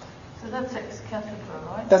 So that's ex cathedra,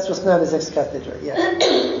 right? That's what's known as ex cathedra,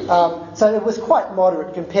 yeah. So it was quite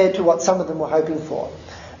moderate compared to what some of them were hoping for.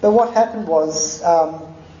 But what happened was,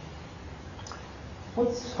 hold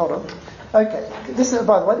on. Okay,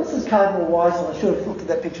 by the way, this is Cardinal Wiseman. I should have looked at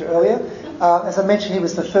that picture earlier. As I mentioned, he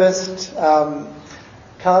was the first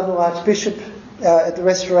Cardinal Archbishop at the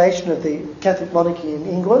restoration of the Catholic monarchy in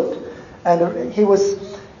England, and he was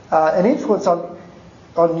an influence on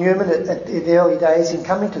Newman in the early days in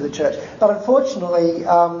coming to the church. But unfortunately,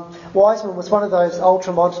 Wiseman was one of those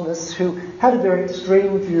ultramontanists who had a very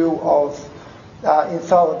extreme view of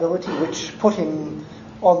infallibility, which put him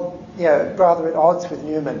on, rather at odds with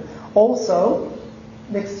Newman. Also,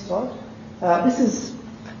 next slide. This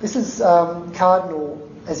is Cardinal,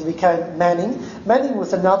 as he became, Manning. Manning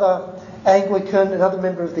was another Anglican, another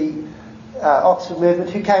member of the Oxford movement,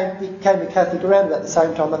 who became a Catholic around about the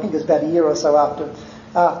same time. I think it was about a year or so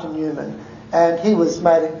after Newman, and he was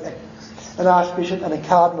made an archbishop and a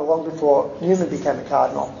cardinal long before Newman became a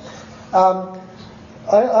cardinal.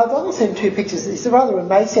 I've only seen two pictures. He's a rather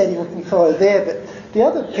emaciated looking fellow there, but the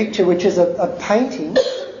other picture, which is a painting,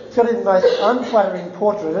 it's got the most unflattering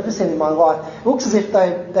portrait I've ever seen in my life. It looks as if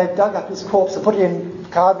they've dug up his corpse and put it in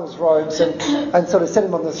cardinal's robes and sort of set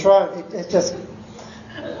him on the throne. It's just...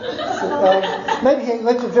 maybe he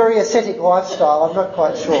lived a very ascetic lifestyle, I'm not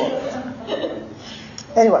quite sure.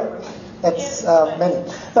 Anyway, that's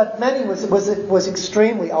Manning. But Manning was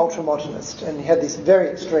extremely ultramontanist, and he had this very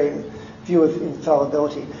extreme view of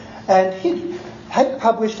infallibility. And he had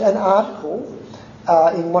published an article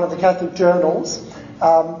in one of the Catholic journals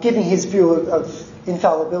giving his view of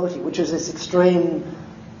infallibility, which is this extreme,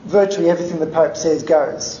 virtually everything the Pope says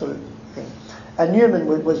goes sort of thing. And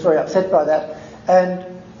Newman was very upset by that. And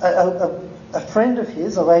a friend of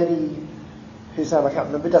his, a lady whose name I can't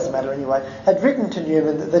remember, it doesn't matter anyway, had written to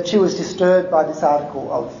Newman that she was disturbed by this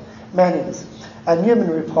article of Manning's. And Newman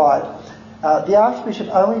replied, the Archbishop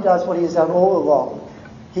only does what he has done all along.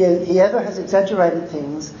 He ever has exaggerated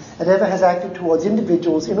things and ever has acted towards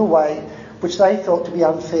individuals in a way which they felt to be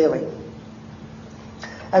unfailing.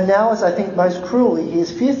 And now, as I think most cruelly, he is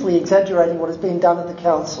fearfully exaggerating what has been done at the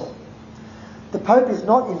Council. The Pope is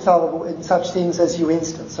not infallible in such things as you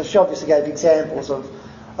instance. So she obviously gave examples of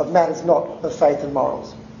matters not of faith and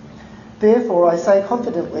morals. Therefore, I say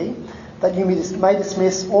confidently that you may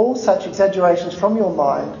dismiss all such exaggerations from your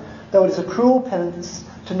mind, though it is a cruel penance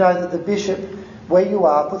to know that the Bishop, where you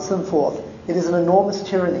are, puts them forth. It is an enormous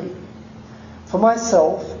tyranny. For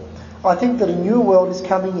myself, I think that a new world is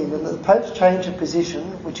coming in, and that the Pope's change of position,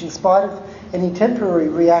 which in spite of any temporary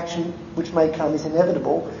reaction which may come is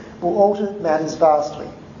inevitable, will alter matters vastly.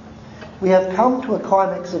 We have come to a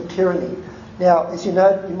climax of tyranny. Now, as you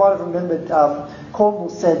know, you might have remembered Cornwall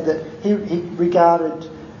said that he regarded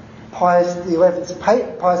Pius IX's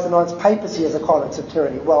papacy as a climax of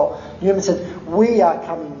tyranny. Well, Newman said, we have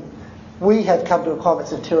come to a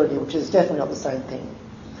climax of tyranny, which is definitely not the same thing.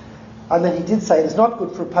 And then he did say, it is not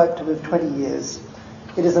good for a Pope to live 20 years.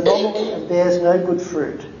 It is anomaly and bears no good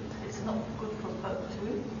fruit. It's not good for a Pope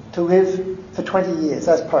to live for 20 years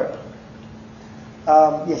as Pope.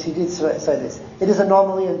 Yes, he did say this. It is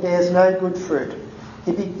anomaly and bears no good fruit.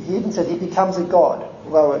 He even said he becomes a god,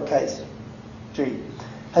 lowercase g.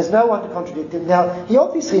 Has no one to contradict him. Now, he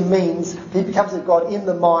obviously means he becomes a god in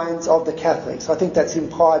the minds of the Catholics. I think that's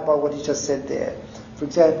implied by what he just said there. For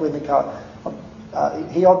example, in the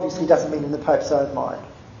he obviously doesn't mean in the Pope's own mind.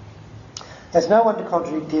 Has no one to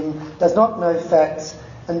contradict him, does not know facts,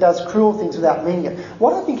 and does cruel things without meaning it.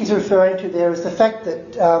 What I think he's referring to there is the fact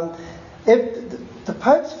that the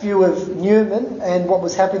Pope's view of Newman and what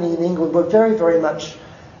was happening in England were very, very much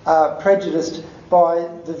prejudiced by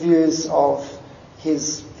the views of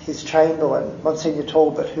his Chamberlain, Monsignor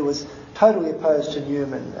Talbot, who was totally opposed to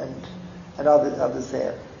Newman and others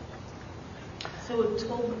there. So would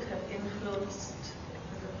Talbot have influenced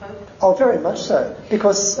the Pope? Oh, very much so.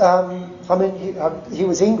 Because, he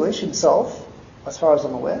was English himself, as far as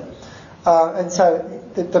I'm aware. And so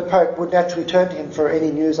the Pope would naturally turn to him for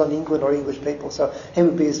any news on England or English people, so he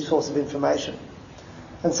would be his source of information.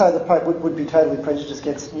 And so the Pope would be totally prejudiced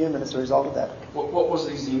against Newman as a result of that. What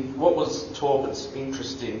was Talbot's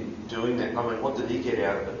interest in doing that? I mean, what did he get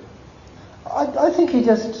out of it? I think he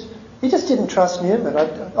just didn't trust Newman.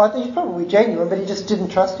 I think he's probably genuine, but he just didn't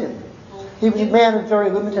trust him. He was a man of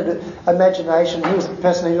very limited imagination. He was a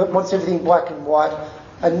person who wants everything black and white.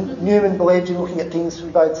 And Newman believed in looking at things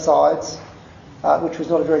from both sides, which was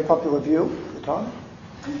not a very popular view at the time.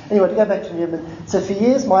 Anyway, to go back to Newman. So for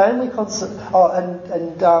years, my only concern...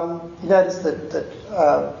 you notice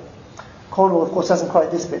that Cornwall, of course, doesn't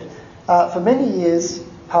quote this bit. For many years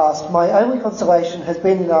past, my only consolation has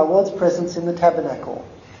been in our Lord's presence in the tabernacle.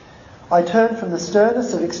 I turn from the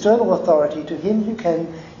sternness of external authority to him who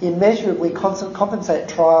can immeasurably compensate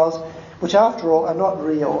trials which, after all, are not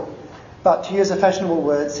real, but, to use a fashionable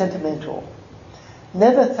word, sentimental.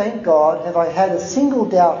 Never, thank God, have I had a single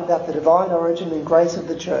doubt about the divine origin and grace of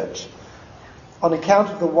the Church on account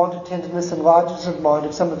of the want of tenderness and largeness of mind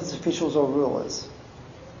of some of its officials or rulers.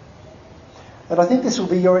 And I think this will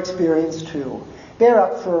be your experience too. Bear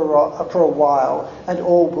up for a while and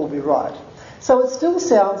all will be right. So it still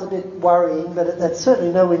sounds a bit worrying, but that's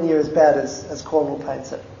certainly nowhere near as bad as Cornwall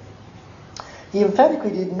paints it. He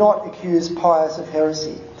emphatically did not accuse Pius of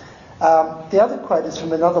heresy. The other quote is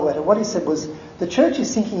from another letter. What he said was, the Church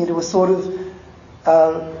is sinking into a sort of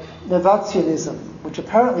Novatianism, which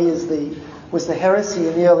apparently was the heresy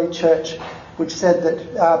in the early Church, which said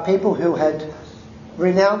that people who had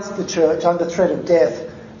renounced the Church under threat of death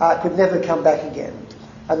could never come back again.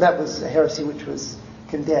 And that was a heresy which was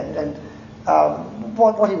condemned. And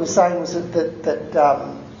what he was saying was that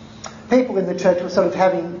people in the church were sort of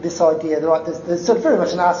having this idea, right? There's sort of very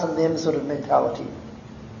much an us and them sort of mentality.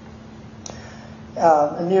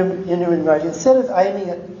 And Newman wrote, instead of aiming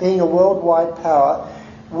at being a worldwide power,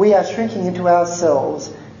 we are shrinking into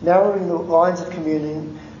ourselves, narrowing the lines of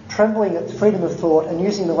communion, trembling at freedom of thought, and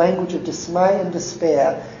using the language of dismay and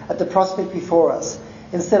despair at the prospect before us,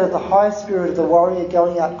 instead of the high spirit of the warrior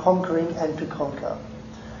going out conquering and to conquer.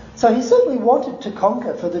 So he certainly wanted to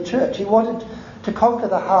conquer for the church. He wanted to conquer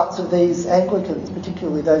the hearts of these Anglicans,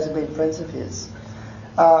 particularly those who had been friends of his.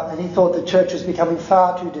 And he thought the church was becoming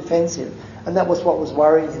far too defensive, and that was what was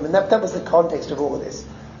worrying him. And that was the context of all of this.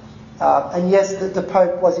 And yes, the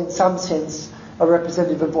Pope was in some sense a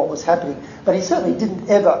representative of what was happening, but he certainly didn't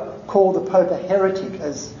ever call the Pope a heretic,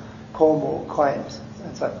 as Cornwall claims,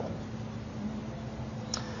 and so forth.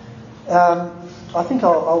 I think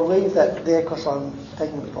I'll leave that there because I'm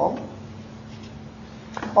taking it long.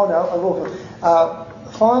 Oh no, I will.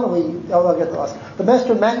 Finally, I'll get the last. The most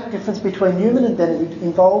dramatic difference between Newman and Benedict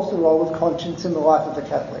involves the role of conscience in the life of the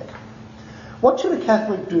Catholic. What should a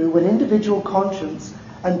Catholic do when individual conscience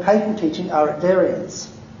and papal teaching are at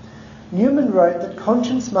variance? Newman wrote that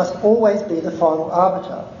conscience must always be the final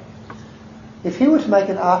arbiter. If he were to make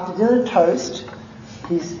an after-dinner toast,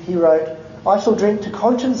 he wrote, I shall drink to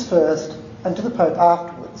conscience first and to the Pope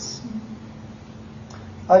afterwards.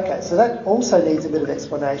 Okay, so that also needs a bit of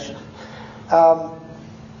explanation.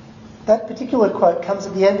 That particular quote comes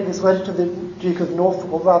at the end of his letter to the Duke of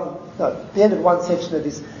Norfolk, or rather, no, the end of one section of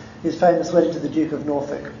his famous letter to the Duke of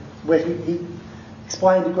Norfolk, where he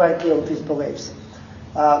explained a great deal of his beliefs.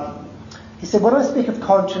 He said, when I speak of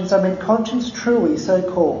conscience, I mean conscience truly so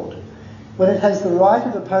called, when it has the right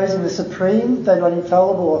of opposing the supreme, though not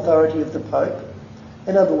infallible authority of the Pope.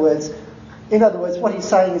 In other words, what he's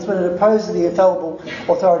saying is when it opposes the infallible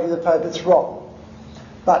authority of the Pope, it's wrong.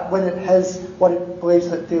 But when it has what it believes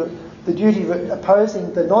that the duty of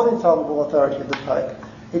opposing the non-infallible authority of the Pope,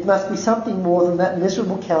 it must be something more than that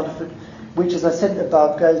miserable counterfeit which, as I said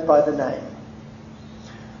above, goes by the name.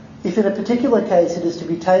 If in a particular case it is to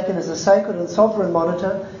be taken as a sacred and sovereign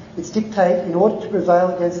monitor, its dictate, in order to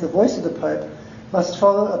prevail against the voice of the Pope, must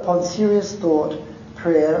follow upon serious thought,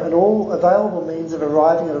 prayer, and all available means of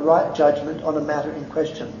arriving at a right judgment on a matter in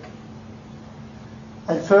question.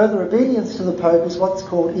 And further, obedience to the Pope is what's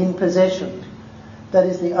called in possession. That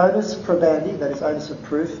is, the onus probandi, that is, onus of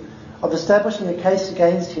proof, of establishing a case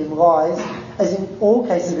against him lies, as in all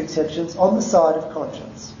cases of exceptions, on the side of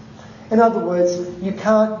conscience. In other words, you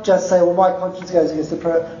can't just say, well, my conscience goes against the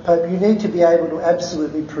Pope. You need to be able to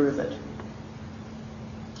absolutely prove it.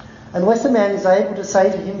 Unless a man is able to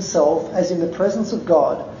say to himself, as in the presence of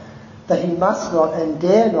God, that he must not and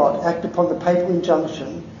dare not act upon the papal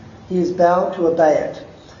injunction, he is bound to obey it,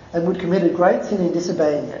 and would commit a great sin in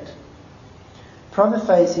disobeying it. Prima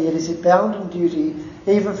facie, it is a bounden duty,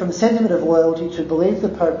 even from sentiment of loyalty, to believe the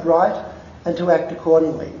Pope right and to act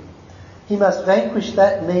accordingly. He must vanquish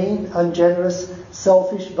that mean, ungenerous,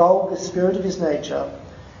 selfish, vulgar spirit of his nature,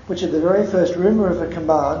 which at the very first rumour of a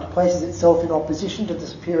command places itself in opposition to the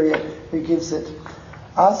superior who gives it,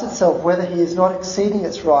 asks itself whether he is not exceeding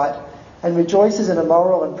its right, and rejoices in a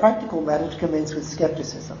moral and practical matter to commence with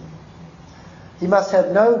scepticism. He must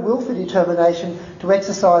have no wilful determination to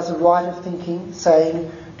exercise the right of thinking, saying,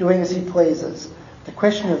 doing as he pleases. The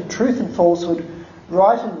question of truth and falsehood,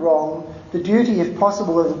 right and wrong, the duty, if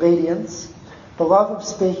possible, of obedience, the love of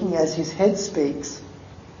speaking as his head speaks,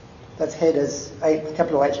 that's head as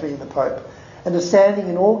capital H meaning the Pope, and of standing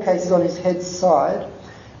in all cases on his head's side,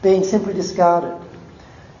 being simply discarded.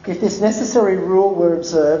 If this necessary rule were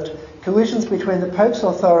observed, collisions between the Pope's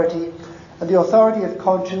authority and the authority of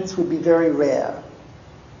conscience would be very rare.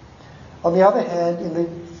 On the other hand, in the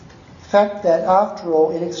fact that, after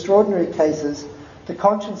all, in extraordinary cases, the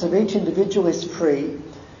conscience of each individual is free,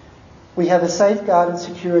 we have a safeguard and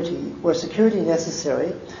security, or security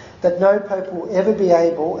necessary, that no Pope will ever be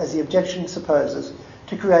able, as the objection supposes,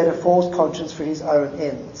 to create a false conscience for his own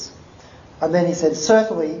ends. And then he said,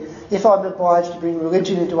 certainly, if I'm obliged to bring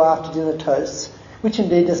religion into after-dinner toasts, which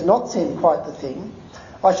indeed does not seem quite the thing,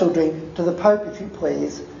 I shall drink to the Pope, if you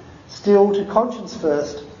please, still to conscience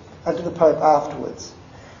first, and to the Pope afterwards.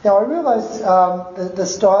 Now, I realise the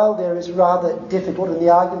style there is rather difficult and the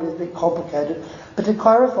argument is a bit complicated, but to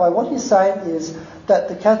clarify, what he's saying is that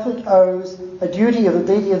the Catholic owes a duty of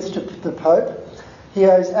obedience to the Pope. He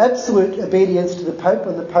owes absolute obedience to the Pope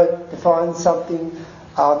when the Pope defines something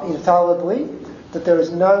infallibly, that there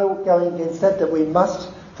is no going against that we must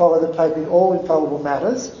follow the Pope in all infallible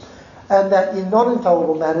matters, and that in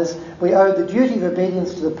non-infallible matters we owe the duty of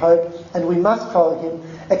obedience to the Pope and we must follow him,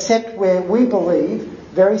 except where we believe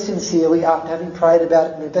very sincerely, after having prayed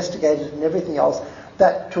about it and investigated it and everything else,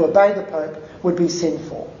 that to obey the Pope would be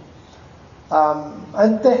sinful.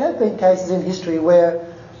 And there have been cases in history where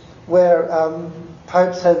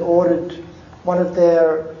popes have ordered one of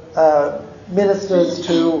their ministers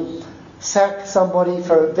to sack somebody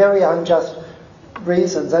for very unjust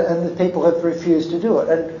reasons, and the people have refused to do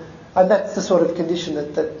it. And that's the sort of condition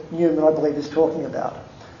that Newman, I believe, is talking about,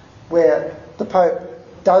 where the Pope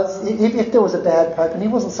does, if there was a bad Pope, and he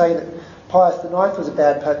wasn't saying that Pius IX was a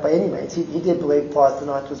bad Pope by any means, he did believe Pius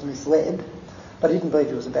IX was misled, but he didn't believe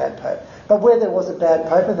he was a bad Pope. But where there was a bad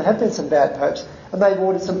Pope, and there have been some bad Popes, and they've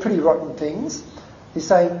ordered some pretty rotten things, he's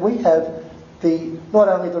saying we have not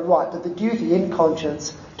only the right, but the duty in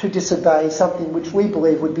conscience to disobey something which we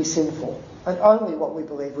believe would be sinful, and only what we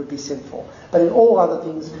believe would be sinful. But in all other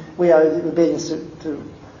things, we owe obedience to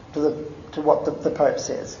what the Pope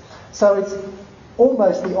says. So it's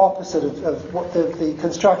almost the opposite of what the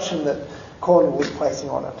construction that Cornwall was placing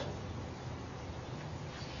on it.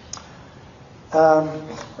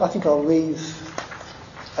 I think I'll leave.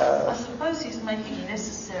 I suppose he's making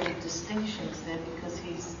necessary distinctions there because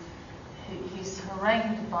he's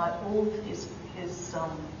harangued by all his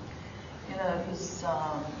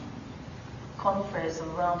confreres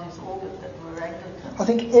around his orbit that were Anglicans. I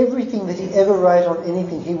think everything that he ever wrote on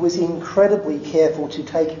anything, he was incredibly careful to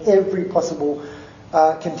take every possible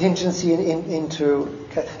contingency into.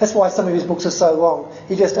 That's why some of his books are so long.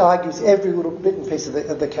 He just argues every little bit and piece of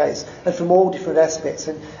the case, and from all different aspects.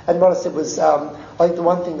 And what I said was, I think the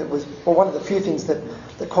one thing that was, or one of the few things that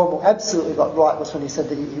Cornwall absolutely got right was when he said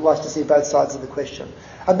that he wanted to see both sides of the question,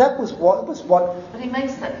 and that was what. But he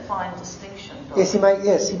makes that fine distinction. Yes, he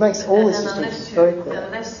makes all this distinctions very clear.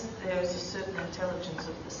 Unless there is a certain intelligence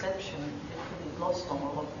of perception, it could be lost on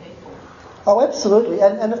a lot of people. Oh, absolutely,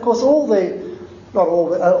 and of course not all,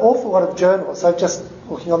 but an awful lot of journalists. I'm just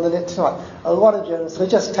looking on the net tonight. A lot of journalists are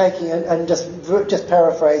just taking and just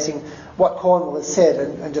paraphrasing what Cornwall has said,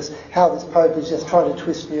 and just how this Pope is just trying to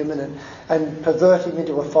twist Newman and pervert him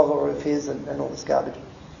into a follower of his and all this garbage.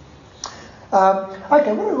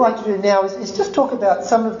 Okay, what I'd like to do now is just talk about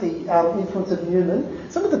some of the influence of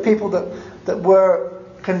Newman, some of the people that were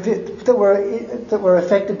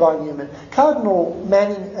affected by Newman. Cardinal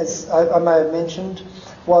Manning, as I may have mentioned,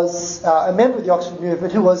 was a member of the Oxford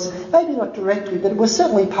movement who was, maybe not directly, but was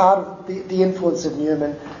certainly part of the influence of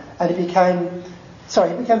Newman, and he became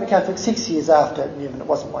a Catholic 6 years after Newman. It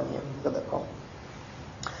wasn't 1 year, I got that wrong.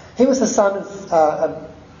 He was the son of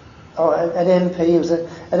an MP, he was an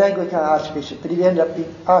Anglican archbishop, but he ended up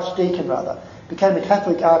being archdeacon rather, became a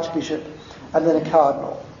Catholic archbishop and then a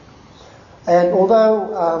cardinal. And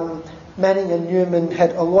although Manning and Newman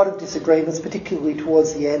had a lot of disagreements, particularly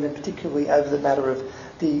towards the end, and particularly over the matter of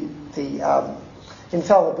the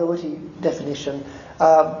infallibility definition,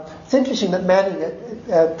 it's interesting that Manning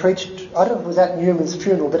preached, I don't know if it was at Newman's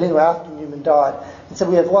funeral, but anyway, after Newman died, and said,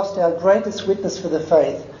 "We have lost our greatest witness for the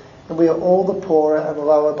faith, and we are all the poorer and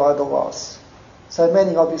lower by the loss." So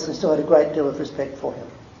Manning obviously still had a great deal of respect for him.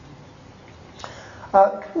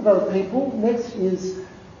 A couple of other people. Next is,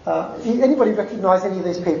 anybody recognise any of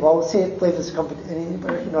these people? I'll see if there's a competition.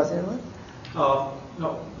 Anybody recognise anyone? No.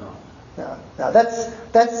 No.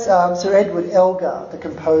 That's Sir Edward Elgar, the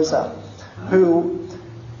composer, who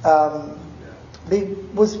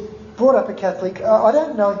was brought up a Catholic. I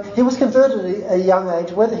don't know. He was converted at a young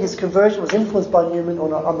age. Whether his conversion was influenced by Newman or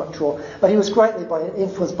not, I'm not sure. But he was greatly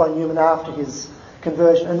influenced by Newman after his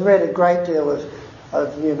conversion, and read a great deal of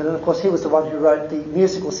Newman. And of course, he was the one who wrote the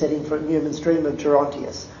musical setting for Newman's Dream of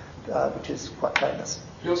Gerontius, which is quite famous.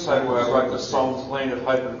 He also wrote the songs Land of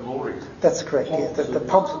Hope and Glory. That's correct, yeah. The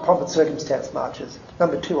Pomp and Circumstance marches.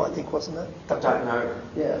 Number 2, I think, wasn't it? I don't know.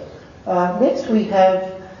 Yeah. Next we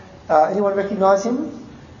have, anyone recognise him?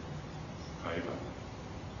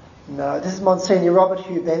 No, this is Monsignor Robert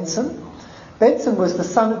Hugh Benson. Benson was the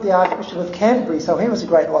son of the Archbishop of Canterbury, so he was a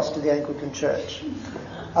great loss to the Anglican Church.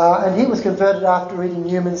 And he was converted after reading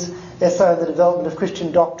Newman's essay on the development of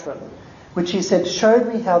Christian doctrine, which he said showed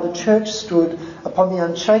me how the Church stood upon the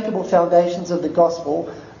unshakable foundations of the gospel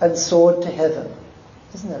and soared to heaven.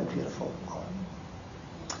 Isn't that beautiful?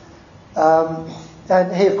 And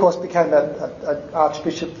he, of course, became a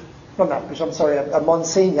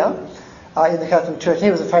Monsignor in the Catholic Church. He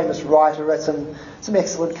was a famous writer, wrote some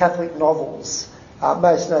excellent Catholic novels,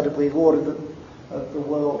 most notably Lord of the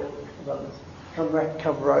World, Come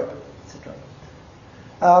Rope, etc.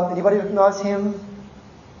 Anybody recognise him?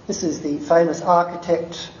 This is the famous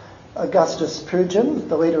architect Augustus Pugin,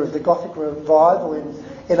 the leader of the Gothic revival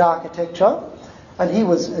in architecture, and he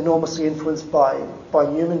was enormously influenced by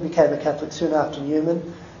Newman, became a Catholic soon after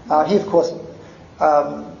Newman. He, of course,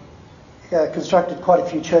 constructed quite a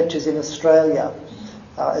few churches in Australia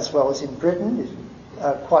as well as in Britain. He's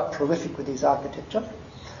quite prolific with his architecture.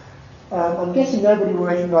 I'm guessing nobody will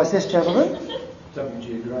recognise this gentleman.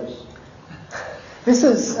 W.G. Grace. This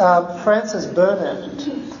is Francis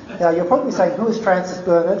Burnand. Now you're probably saying, who is Francis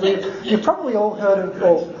Burnand? You've probably all heard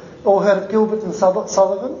of Gilbert and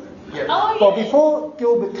Sullivan. Yeah. Oh, Well, before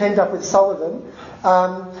Gilbert teamed up with Sullivan,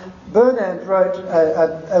 Burnand wrote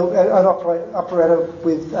an operetta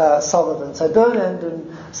with Sullivan. So Burnand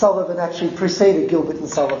and Sullivan actually preceded Gilbert and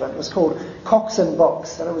Sullivan. It was called Cox and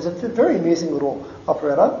Box, and it was a very amusing little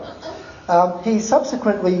operetta. He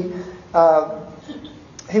subsequently,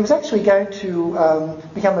 he was actually going to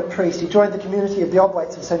become a priest. He joined the community of the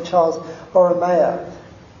Oblates of St. Charles Borromeo,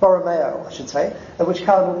 I should say, of which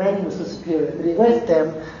Cardinal Manning was the superior. But he left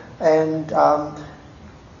them and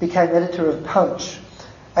became editor of Punch,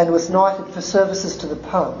 and was knighted for services to the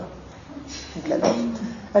pun. Okay.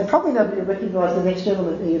 And probably nobody will recognise the next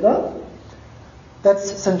gentleman either.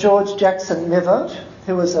 That's St. George Jackson Mivart,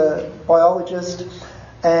 who was a biologist,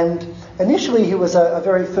 and initially he was a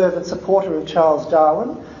very fervent supporter of Charles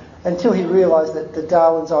Darwin, until he realised that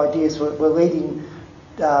Darwin's ideas were leading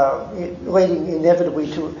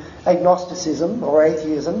inevitably to agnosticism or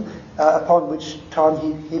atheism, upon which time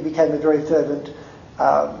he became a very fervent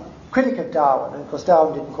critic of Darwin. And of course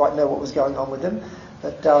Darwin didn't quite know what was going on with him,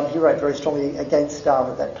 but he wrote very strongly against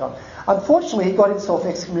Darwin at that time. Unfortunately, he got himself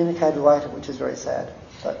excommunicated later, which is very sad.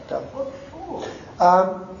 But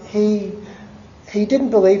he didn't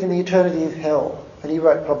believe in the eternity of hell, and he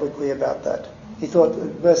wrote publicly about that. He thought the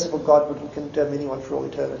merciful God wouldn't condemn anyone for all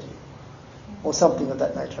eternity, or something of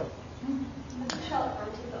that nature. Charlotte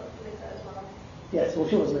Bronte got with that as well. Yes, well,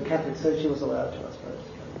 she wasn't a Catholic, so she was allowed to, I suppose.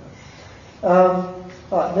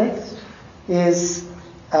 Right, next is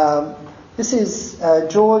this is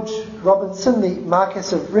George Robinson, the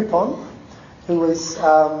Marquess of Ripon, who was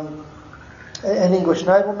an English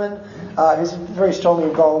nobleman who's very strongly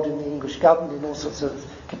involved in the English government in all sorts of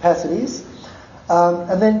capacities.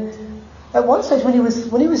 And then at one stage when he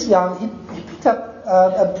was young, he picked up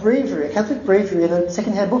a breviary, a Catholic breviary in a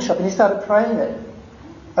second-hand bookshop, and he started praying it,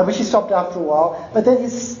 which he stopped after a while. But then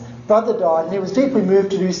his brother died, and he was deeply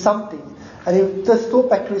moved to do something. And he just thought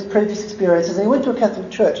back to his previous experiences, and he went to a Catholic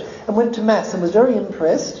church and went to Mass and was very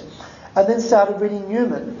impressed, and then started reading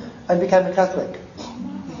Newman and became a Catholic.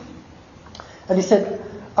 And he said,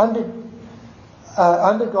 under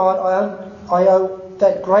God, I owe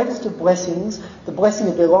that greatest of blessings, the blessing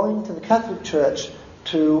of belonging to the Catholic Church,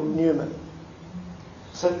 to Newman.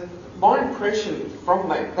 So my impression from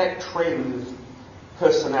that trend of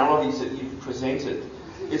personalities that you've presented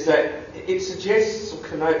is that it suggests or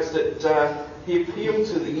connotes that he appealed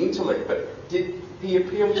to the intellect, but did he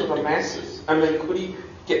appeal to the masses? I mean, could he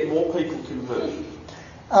get more people converted?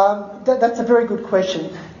 That's a very good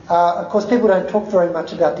question. Of course, people don't talk very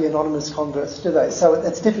much about the anonymous converts, do they? So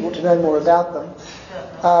it's difficult to know more about them.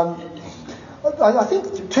 I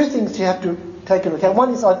think two things you have to take into account.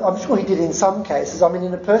 One is, I'm sure he did in some cases. I mean,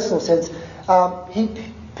 in a personal sense,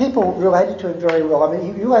 people related to him very well. I mean,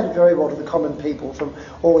 he related very well to the common people from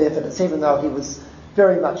all evidence, even though he was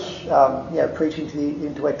very much preaching to the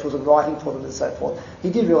intellectuals and writing for them and so forth. He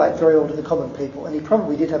did relate very well to the common people, and he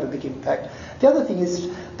probably did have a big impact. The other thing is,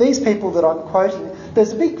 these people that I'm quoting,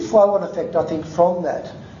 there's a big flow-on effect, I think, from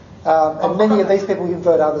that. And many of these people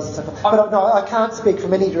convert others and so forth. But no, I can't speak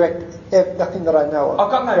from any nothing that I know of.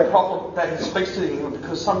 I've got no problem that he speaks to them,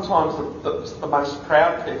 because sometimes the most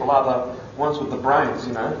proud people are the ones with the brains,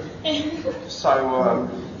 you know.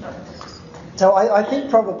 So I think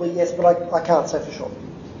probably yes, but I can't say for sure.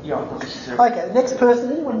 Yeah, not necessarily. Okay, next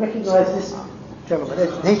person. Anyone recognise this gentleman?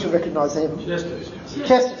 He should recognise him.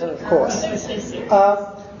 Chesterton, of course.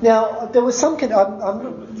 Now there was some. I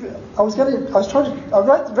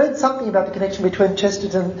read something about the connection between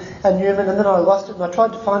Chesterton and Newman, and then I lost it, and I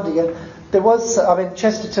tried to find it again. There was.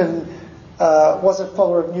 Chesterton was a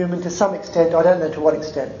follower of Newman to some extent. I don't know to what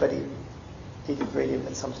extent, but he did read him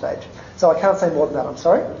at some stage. So I can't say more than that. I'm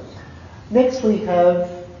sorry. Next we have,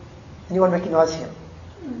 anyone recognise him?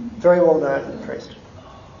 Very well known priest.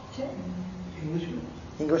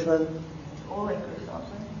 Englishman. All English, aren't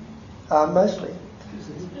they? Mostly.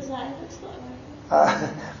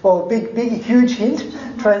 Well, big, huge hint,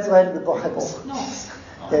 translated the Bible.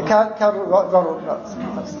 Yeah, Cardinal Ronald Knox.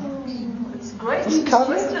 It's great. Was it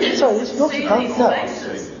Cardinal? Sorry, this is not the Cardinal.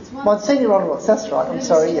 No. Monsignor Ronald Knox, that's right. I'm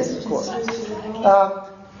sorry, yes, of course.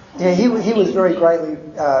 He was very greatly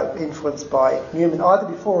influenced by Newman, either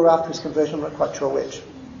before or after his conversion. I'm not quite sure which.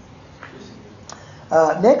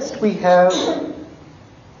 Next we have,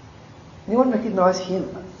 anyone recognise him?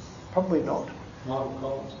 Probably not. Michael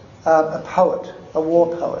Collins. A poet, a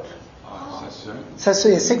war poet. Oh, Sassoon.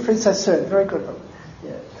 Sassoon, Siegfried Sassoon, very good one.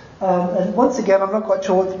 Yeah. And once again, I'm not quite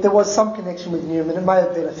sure. There was some connection with Newman. It may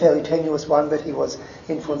have been a fairly tenuous one, but he was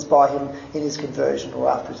influenced by him in his conversion or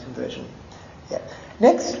after his conversion. Yeah.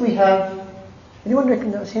 Next, we have. Anyone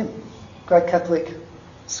recognise him? Great Catholic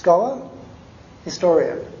scholar,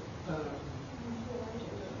 historian.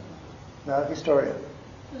 No, historian.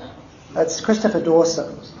 No. That's Christopher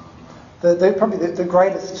Dawson, probably the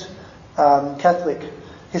greatest Catholic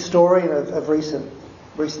historian of recent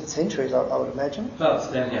centuries, I would imagine. Father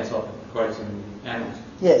Stenhouse often quotes him in annals.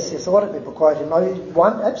 Yes, a lot of people quote him.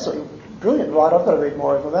 One absolutely brilliant writer. I've got to read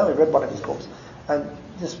more of him. I only read one of his books, and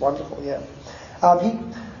just wonderful. Yeah,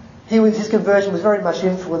 his conversion was very much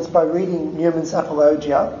influenced by reading Newman's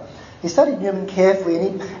Apologia. He studied Newman carefully,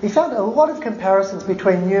 and he found a lot of comparisons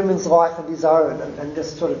between Newman's life and his own, and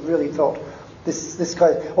just sort of really felt this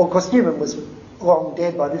guy. Well, of course, Newman was long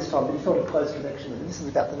dead by this time, but he felt a close connection with him. This is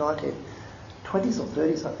about the 1920s or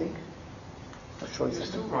 30s, I think. Not sure He was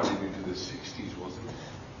still writing into the 60s, wasn't he?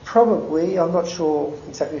 Probably. I'm not sure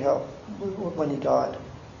exactly when he died.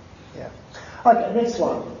 Yeah. Okay, next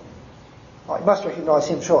one. Oh, you must recognise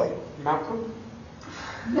him, surely. Malcolm?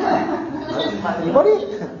 Anybody?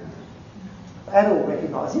 Anna will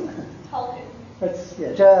recognise him. Tolkien. That's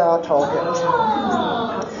J.R.R. Tolkien.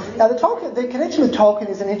 Now, the connection with Tolkien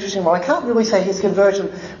is an interesting one. I can't really say his conversion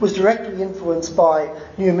was directly influenced by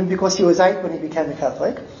Newman because he was 8 when he became a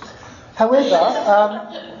Catholic. However,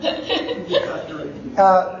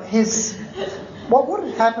 what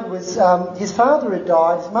had happened was his father had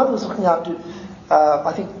died. His mother was looking after,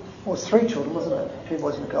 I think, it was 3 children, wasn't it? 2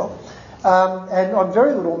 boys and a girl, and on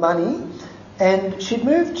very little money. And she'd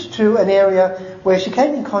moved to an area where she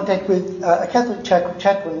came in contact with a Catholic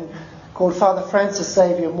chaplain called Father Francis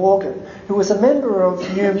Xavier Morgan, who was a member of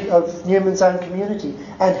Newman's own community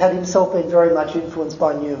and had himself been very much influenced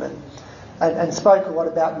by Newman and spoke a lot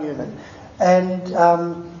about Newman. And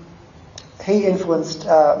he influenced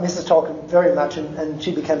Mrs. Tolkien very much, and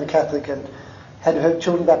she became a Catholic and had her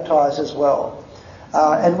children baptised as well.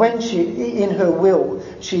 And when in her will,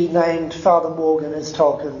 she named Father Morgan as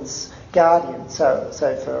Tolkien's guardian. So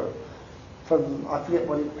from I forget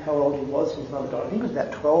how old he was when his mother died. I think he was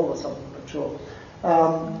about 12 or something. I'm not sure.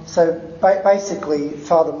 So basically,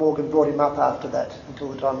 Father Morgan brought him up after that until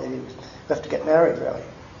the time that he was left to get married. Really.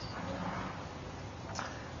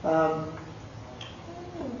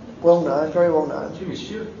 Well known, very well known. Jimmy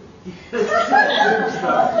Stewart.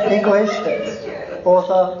 English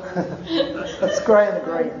author. That's Graham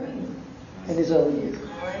Greene in his early years.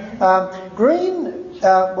 Greene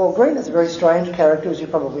is a very strange character, as you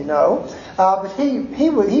probably know, but he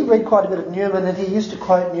read quite a bit of Newman, and he used to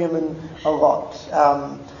quote Newman a lot.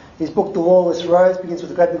 His book, The Lawless Rose, begins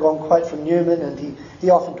with a great big long quote from Newman, and he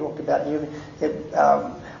often talked about Newman.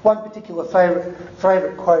 One particular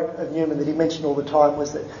favourite quote of Newman that he mentioned all the time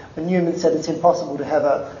was that when Newman said it's impossible to have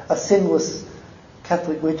a sinless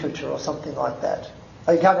Catholic literature or something like that.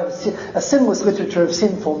 You can't have a sinless literature of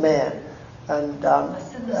sinful man. And a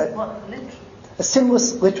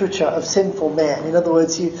sinless literature of sinful man. In other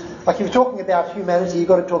words, if you're talking about humanity, you've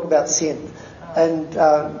got to talk about sin. And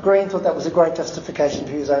Greene thought that was a great justification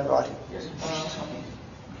for his own writing.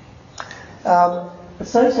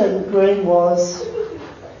 Associated with Greene was...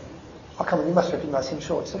 Oh, come on, you must recognise him,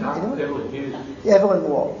 sure. Evelyn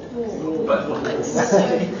Waugh.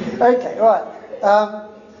 Okay, right.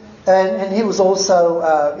 And he was also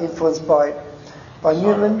influenced by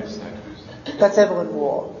Newman. That's Evelyn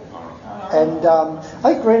Waugh. And I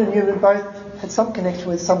think Greene and Newman both had some connection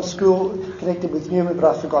with some school connected with Newman, but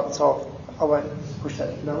I've forgotten, so I won't push that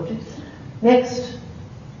analogy. Next.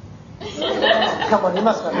 Come on, you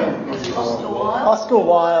must know him. Oscar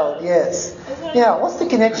Wilde, yes. Now, what's the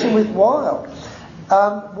connection with Wilde?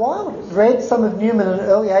 Wilde read some of Newman at an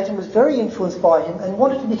early age and was very influenced by him and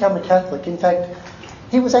wanted to become a Catholic. In fact,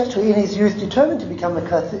 he was actually in his youth determined to become a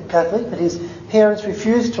Catholic, but his parents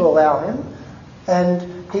refused to allow him. And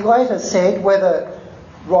he later said, whether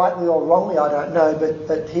rightly or wrongly, I don't know,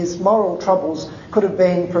 but his moral troubles could have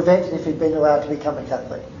been prevented if he'd been allowed to become a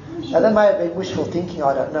Catholic. Now, that may have been wishful thinking,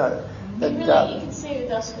 I don't know. But, you can see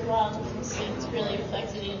with Oscar Wilde, you can see it's really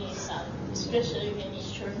reflected in his son, especially in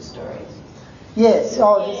his children's stories. Yes,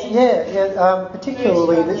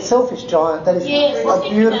 particularly The Selfish Giant. That is a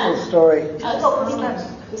beautiful story.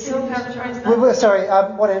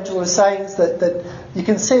 What Angela was saying is that you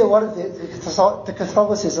can see a lot of the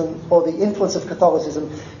Catholicism, or the influence of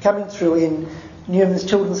Catholicism, coming through in Newman's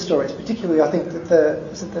children's stories, particularly I think that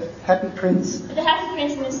the Happy Prince? The Happy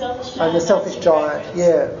Prince and the Selfish Giant. And the Selfish Giant,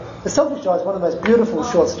 yeah. The Selfish Eye is one of the most beautiful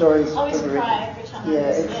short stories I always ever written. cry every time.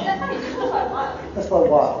 Yeah, that's by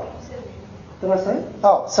Wilde. Did I say?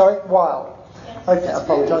 Oh, sorry, Wilde. Okay, I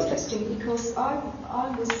apologise. Interesting because I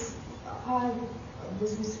was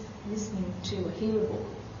listening to a hearable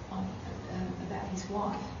about his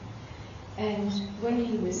wife, and when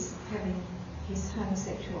he was having his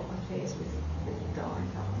homosexual affairs with a guy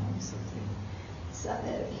or something, so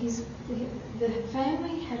the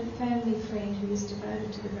family had a family friend who was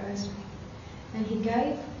devoted to the rosary, and he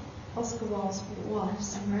gave Oscar Wilde's wife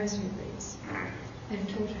some rosary beads and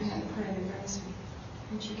taught her how to pray the rosary.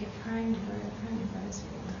 And she kept praying the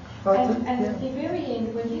rosary. And at the very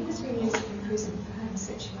end, when he was released from prison for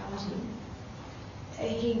homosexuality,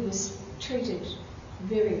 he was treated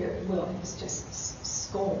very, very well. He was just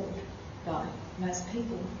scorned by most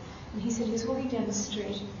people. And he said he was walking down the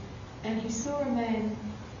street and he saw a man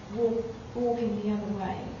walking the other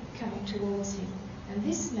way, coming towards him. And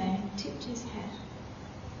this man tipped his hat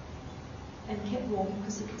and kept walking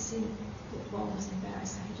because he could see that Wilde was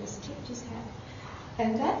embarrassed, so he just tipped his hat.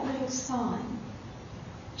 And that little sign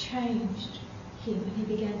changed him, and he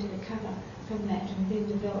began to recover from that and then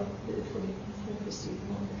develop the fully pursued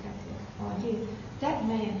more of the Catholic idea. That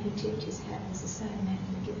man who tipped his hat was the same man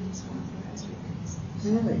who had given his wife the rosary beads.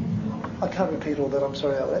 Really? I can't repeat all that, I'm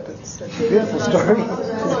sorry. That's a beautiful story.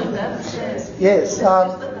 Yes.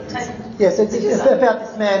 Yes, it's about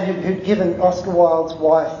this man who'd given Oscar Wilde's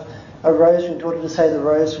wife a rosary and taught her to say the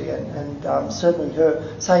rosary, and certainly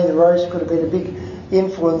her saying the rosary could have been a big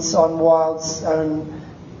influence on Wilde's own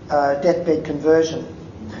deathbed conversion.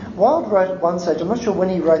 Wilde wrote at one stage, I'm not sure when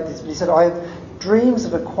he wrote this, but he said, I have dreams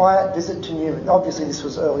of a quiet visit to Newman. Obviously this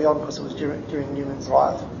was early on because it was during Newman's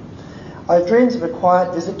life. I have dreams of a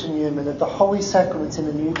quiet visit to Newman, of the holy sacraments in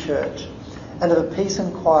the new church, and of a peace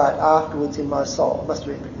and quiet afterwards in my soul. It must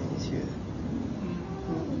have been written in his youth.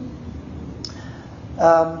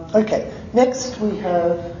 Okay, next we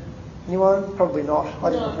have... Anyone? Probably not. I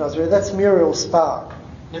didn't recognise her. That's Muriel Spark.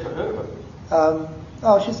 Never heard of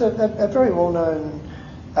her. She's a very well-known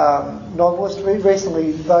novelist. We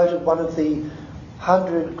recently voted one of the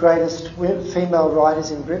 100 greatest female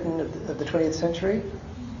writers in Britain of the 20th century.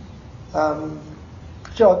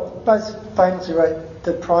 She most famously wrote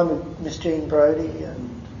The Crime of Miss Jean Brodie,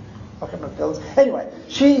 and I can't remember the others. Anyway,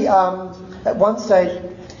 she at one stage,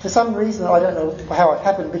 for some reason, I don't know how it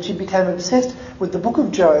happened, but she became obsessed with the Book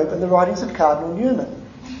of Job and the writings of Cardinal Newman.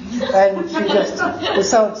 And she just was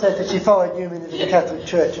so obsessed that she followed Newman into the Catholic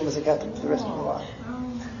Church and was a Catholic for the rest of her life.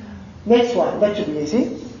 Next one, that should be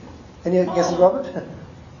easy. Any guesses, Robert?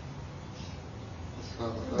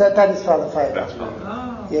 That is Father Faber.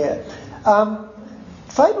 Yeah.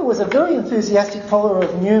 Faber was a very enthusiastic follower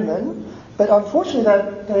of Newman, but unfortunately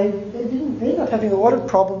they ended up having a lot of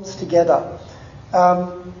problems together.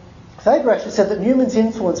 Faber actually said that Newman's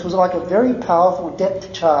influence was like a very powerful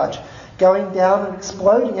depth charge, going down and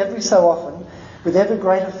exploding every so often with ever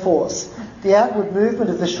greater force, the outward movement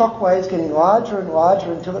of the shock waves getting larger and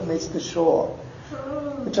larger until it meets the shore,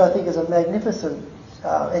 which I think is a magnificent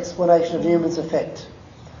explanation of Newman's effect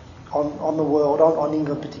on the world, on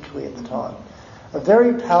England particularly at the time. A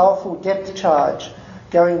very powerful depth charge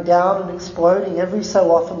going down and exploding every so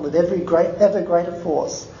often with ever greater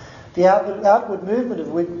force. The outward movement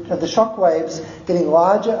of the shock waves getting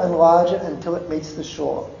larger and larger until it meets the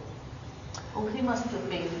shore. Well, he must have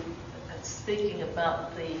been speaking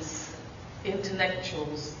about these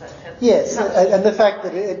intellectuals that have... Yes, and the fact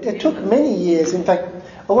that it took many years. In fact,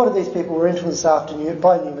 a lot of these people were influenced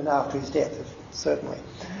by Newman after his death, certainly.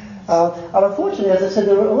 And unfortunately, as I said,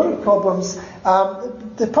 there were a lot of problems.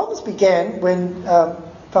 The problems began when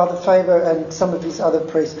Father Faber and some of his other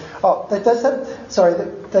priests...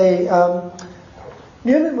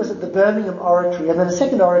 Newman was at the Birmingham Oratory, and then a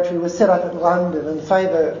second oratory was set up at London, and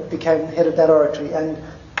Faber became head of that oratory, and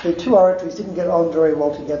the two oratories didn't get on very well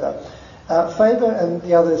together. Faber and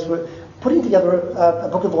the others were putting together a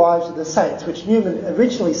book of Lives of the Saints, which Newman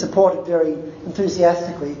originally supported very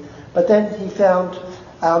enthusiastically, but then he found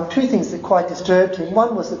two things that quite disturbed him.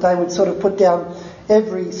 One was that they would sort of put down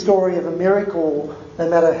every story of a miracle, no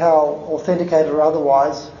matter how authenticated or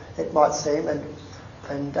otherwise it might seem, and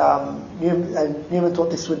Newman thought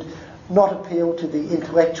this would not appeal to the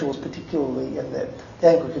intellectuals, particularly in the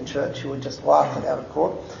Anglican Church, who would just laugh it out of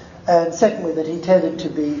court. And secondly, that he tended to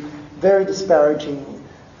be very disparaging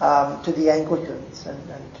to the Anglicans.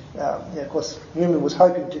 Of course, Newman was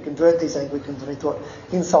hoping to convert these Anglicans, and he thought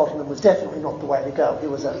insulting them was definitely not the way to go. He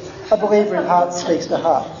was a believer in heart speaks to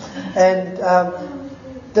heart. And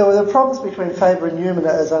there were problems between Faber and Newman,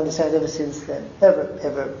 as I understand, ever since then,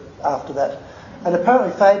 ever after that. And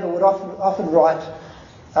apparently Faber would often write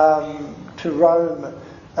to Rome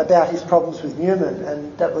about his problems with Newman,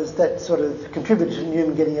 and that sort of contributed to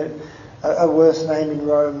Newman getting a worse name in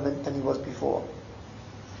Rome than he was before.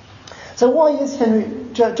 So why is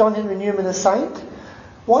John Henry Newman a saint?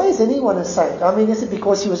 Why is anyone a saint? I mean, is it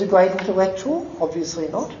because he was a great intellectual? Obviously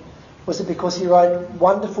not. Was it because he wrote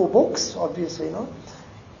wonderful books? Obviously not.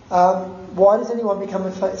 Why does anyone become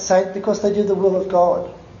a saint? Because they do the will of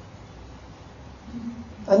God.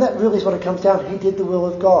 And that really is what it comes down to. He did the will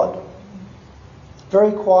of God.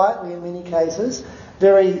 Very quietly in many cases,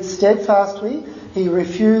 very steadfastly. He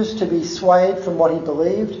refused to be swayed from what he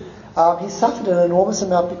believed. He suffered an enormous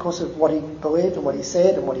amount because of what he believed and what he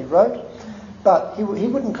said and what he wrote. But he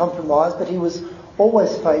wouldn't compromise, but he was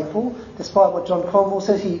always faithful. Despite what John Cromwell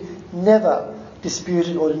says, he never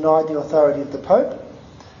disputed or denied the authority of the Pope,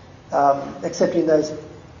 except in those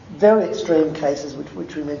very extreme cases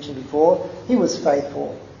which we mentioned before. He was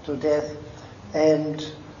faithful to death, and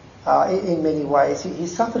in many ways he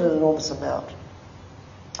suffered an enormous amount.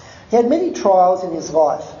 He had many trials in his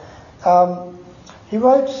life. He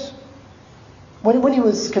wrote, when he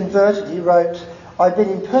was converted, he wrote, I've been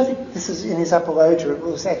in perfect, this is in his Apologia, it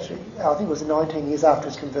was actually, I think it was 19 years after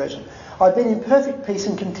his conversion. I've been in perfect peace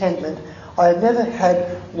and contentment. I have never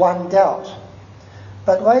had one doubt.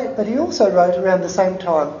 But he also wrote around the same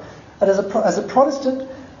time, that as a Protestant,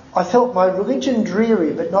 I felt my religion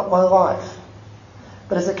dreary, but not my life.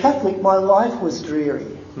 But as a Catholic, my life was dreary,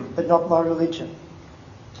 but not my religion.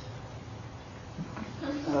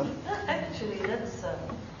 Actually, that's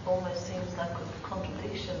almost seems like a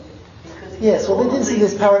contradiction. Because yes, well, it is in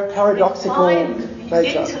this paradoxical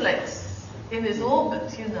nature. Intellects in his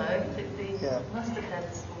orbit, you know, he must have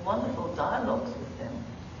had some wonderful dialogues with them.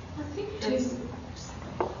 I think too.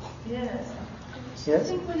 Yes. I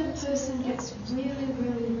think when a person gets really,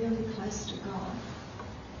 really, really close to God,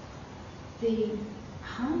 the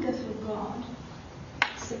hunger for God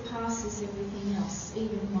surpasses everything else,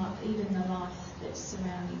 even the life that's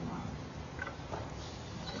surrounding life.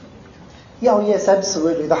 Yeah, oh yes,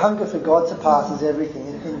 absolutely. The hunger for God surpasses everything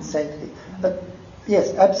in sanctity. But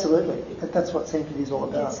yes, absolutely. That's what sanctity is all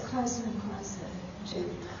about. It's closer and closer.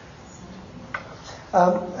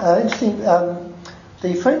 Interesting.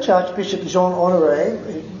 The French Archbishop Jean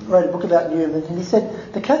Honoré wrote a book about Newman, and he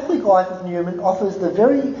said, the Catholic life of Newman offers the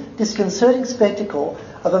very disconcerting spectacle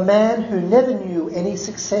of a man who never knew any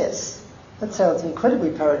success. That sounds incredibly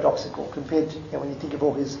paradoxical compared to when you think of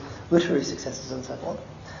all his literary successes and so forth.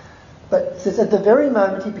 But it says, at the very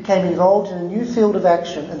moment he became involved in a new field of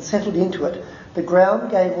action and settled into it, the ground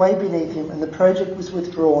gave way beneath him and the project was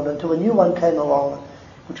withdrawn until a new one came along,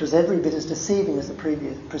 which was every bit as deceiving as the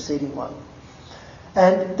preceding one.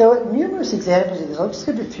 And there were numerous examples of this. I'll just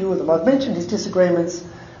give a few of them. I've mentioned his disagreements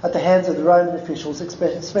at the hands of the Roman officials,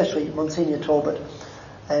 especially Monsignor Talbot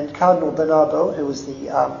and Cardinal Bernabo, who was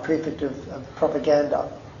the prefect of propaganda.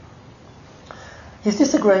 His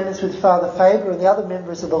disagreements with Father Faber and the other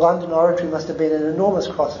members of the London Oratory must have been an enormous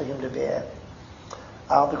cross for him to bear,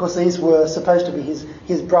 because these were supposed to be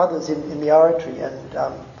his brothers in the oratory, and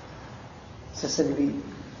so seemed to be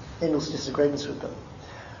endless disagreements with them.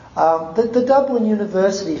 The Dublin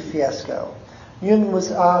University fiasco. Newman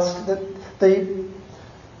was asked that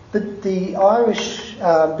the Irish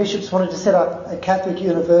bishops wanted to set up a Catholic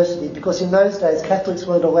university because in those days Catholics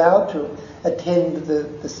weren't allowed to attend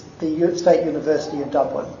the State University of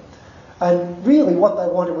Dublin. And really what they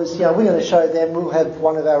wanted was, we're going to show them, we'll have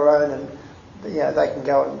one of our own and they can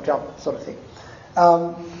go and jump sort of thing.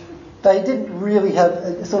 They didn't really have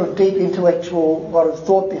a sort of deep intellectual lot of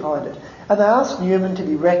thought behind it. And they asked Newman to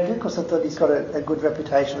be rector because they thought he's got a good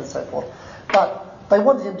reputation and so forth. But they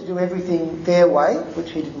wanted him to do everything their way,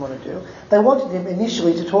 which he didn't want to do. They wanted him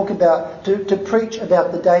initially to talk about, to preach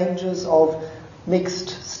about the dangers of mixed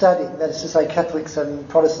studying, that is to say Catholics and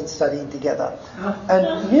Protestants studying together.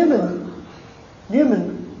 And Newman,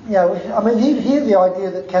 he'd hear the idea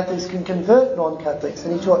that Catholics can convert non-Catholics,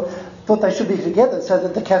 and he thought they should be together so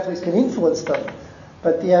that the Catholics can influence them.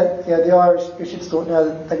 But the Irish bishops thought,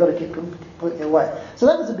 no, they've got to keep completely away. So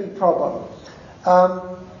that was a big problem.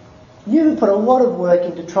 Newman put a lot of work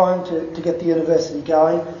into trying to get the university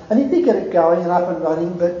going, and he did get it going and up and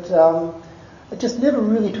running, but it just never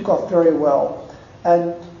really took off very well.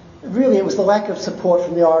 And really it was the lack of support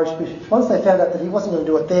from the Irish bishops. Once they found out that he wasn't going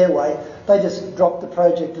to do it their way, they just dropped the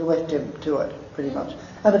project and left him to it, pretty much.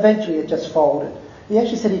 And eventually it just folded. He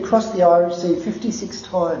actually said he crossed the Irish Sea 56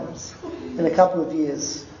 times in a couple of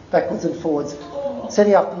years, backwards and forwards,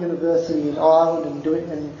 setting up the university in Ireland and doing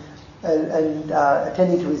and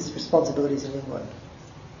attending to his responsibilities in England.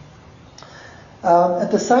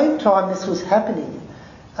 At the same time this was happening,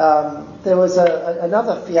 there was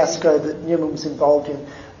another fiasco that Newman was involved in.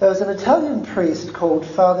 There was an Italian priest called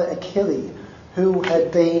Father Achilli who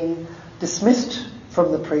had been dismissed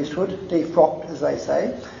from the priesthood, defrocked as they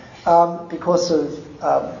say, because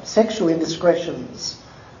of sexual indiscretions,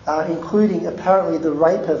 including apparently the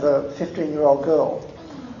rape of a 15-year-old girl.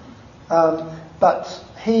 But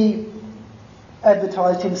he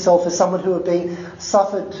advertised himself as someone who had been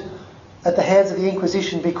suffered at the hands of the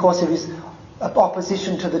Inquisition because of his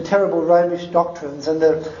opposition to the terrible Romish doctrines, and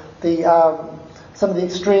some of the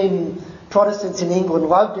extreme Protestants in England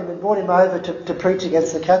loved him and brought him over to preach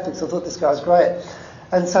against the Catholics. I thought this guy was great.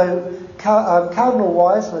 And so Cardinal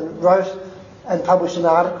Wiseman wrote and published an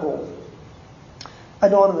article,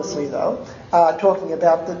 anonymously though, talking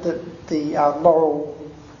about the moral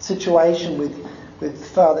situation with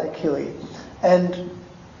Father Achilli. And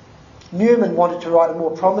Newman wanted to write a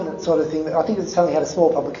more prominent sort of thing. I think it only had a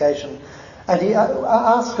small publication. And he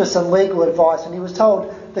asked for some legal advice, and he was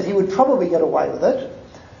told that he would probably get away with it.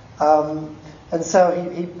 And so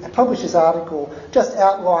he published this article just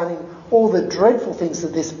outlining all the dreadful things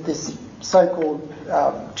that this so-called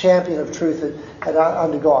champion of truth had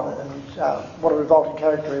undergone, and what a revolting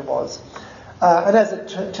character he was. And as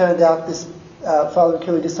it turned out, this Father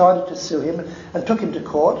Achilli decided to sue him and took him to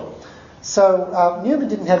court. So Newman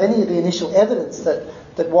didn't have any of the initial evidence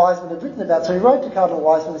that Wiseman had written about. So he wrote to Cardinal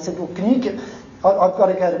Wiseman and said, well, I've got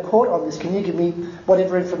to go to court on this. Can you give me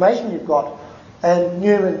whatever information you've got? And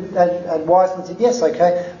Newman and Wiseman said, yes,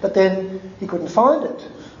 okay. But then he couldn't find it.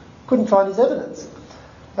 Couldn't find his evidence.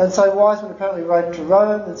 And so Wiseman apparently wrote to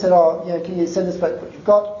Rome and said, can you send us back what you've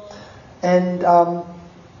got? And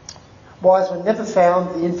Wiseman never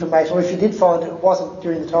found the information, or if he did find it, it wasn't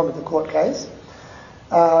during the time of the court case.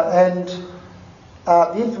 And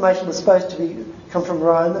the information was supposed to come from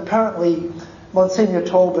Rome. Apparently, Monsignor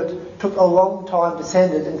Talbot took a long time to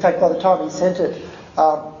send it. In fact, by the time he sent it,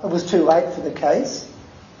 it was too late for the case.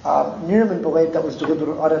 Newman believed that was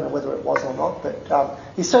deliberate. I don't know whether it was or not, but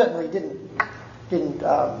he certainly didn't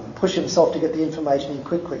push himself to get the information in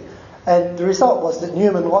quickly. And the result was that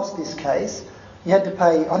Newman lost this case. He had to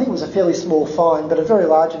pay, I think it was a fairly small fine, but a very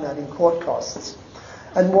large amount in court costs.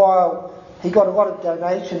 And while he got a lot of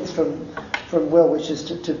donations from well-wishers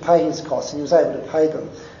to pay his costs, and he was able to pay them,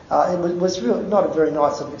 it was really not a very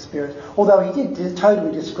nice sort of experience. Although he did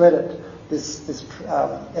totally discredit this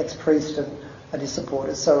ex-priest and his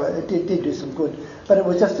supporters, so it did do some good. But it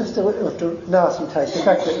was just a nasty taste. The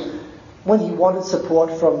fact that when he wanted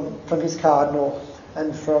support from his cardinal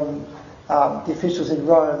and from the officials in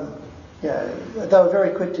Rome, they were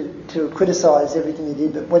very quick to criticise everything he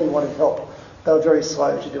did, but when he wanted help, they were very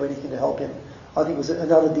slow to do anything to help him. I think it was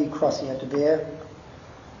another big cross he had to bear.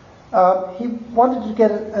 He wanted to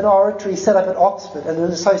get an oratory set up at Oxford, and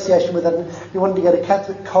in association with it, he wanted to get a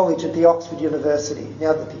Catholic college at the Oxford University,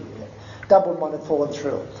 now that the Dublin one had fallen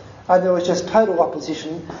through. And there was just total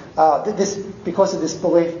opposition because of this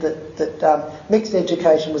belief that mixed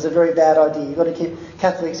education was a very bad idea. You've got to keep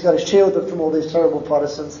Catholics, you've got to shield them from all these terrible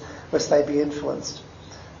Protestants, lest they be influenced.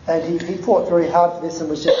 And he fought very hard for this and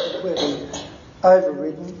was just completely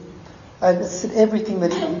overridden. And everything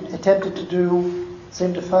that he attempted to do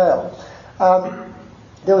seemed to fail.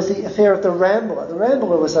 There was the affair of the Rambler. The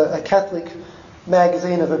Rambler was a Catholic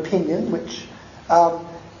magazine of opinion, which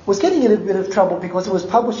was getting in a bit of trouble because it was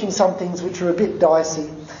publishing some things which were a bit dicey,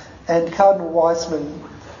 and Cardinal Wiseman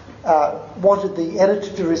wanted the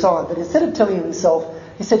editor to resign. But instead of telling him himself,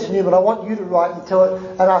 he said to Newman, I want you to write and tell it,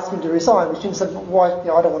 and ask him to resign. Which Newman said, why?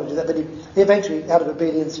 I don't want to do that. But he eventually, out of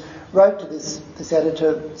obedience, wrote to this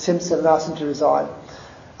editor, Simpson, and asked him to resign.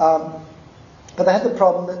 But they had the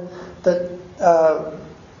problem that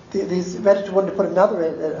this editor wanted to put another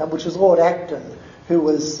editor, which was Lord Acton, who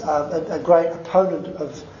was a great opponent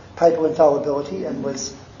of papal infallibility and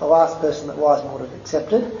was the last person that Wiseman would have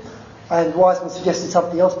accepted. And Wiseman suggested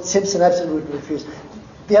something else, but Simpson absolutely refused.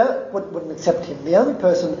 Wouldn't accept him. The only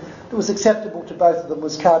person that was acceptable to both of them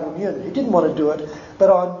was Cardinal Newman, who didn't want to do it, but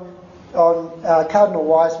on Cardinal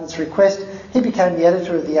Wiseman's request, he became the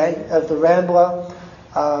editor of the Rambler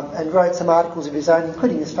and wrote some articles of his own,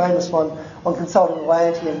 including his famous one on consulting the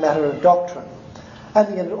laity in matter of doctrine. And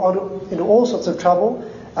he got into all sorts of trouble.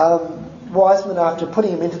 Wiseman, after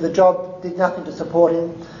putting him into the job, did nothing to support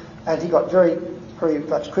him, and he got very, very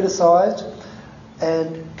much criticised.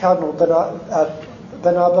 And Cardinal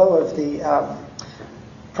Bernabo of the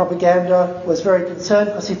propaganda was very concerned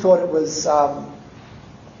because he thought it was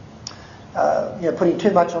putting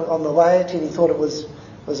too much on the laity, and he thought it was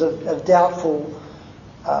of doubtful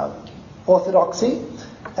orthodoxy,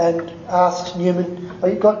 and asked Newman,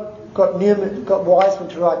 got Wiseman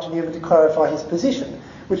to write to Newman to clarify his position,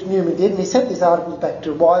 which Newman did, and he sent these articles back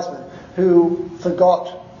to Wiseman, who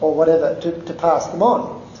forgot or whatever to pass them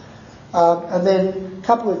on. And then a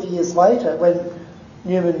couple of years later, when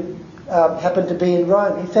Newman happened to be in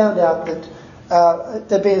Rome, he found out that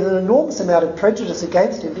there'd been an enormous amount of prejudice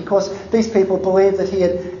against him because these people believed that he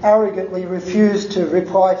had arrogantly refused to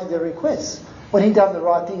reply to their requests when he'd done the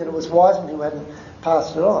right thing, and it was Wiseman who hadn't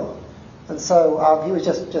passed it on. And so he was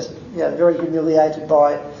just very humiliated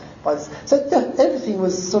by this. So everything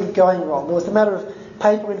was sort of going wrong. There was the matter of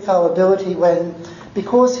papal infallibility when,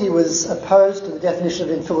 because he was opposed to the definition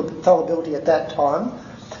of infallibility at that time,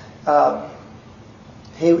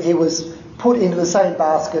 he was put into the same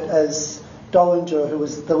basket as Dollinger, who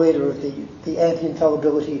was the leader of the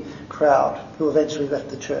anti-infallibility crowd, who eventually left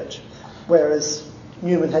the church, whereas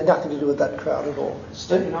Newman had nothing to do with that crowd at all.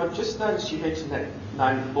 Stephen, I just noticed you mentioned that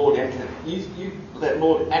name, Lord Acton. That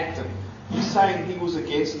Lord Acton, you saying he was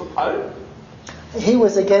against the Pope? He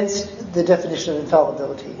was against the definition of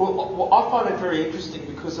infallibility. Well, I find it very interesting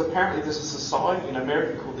because apparently there's a society in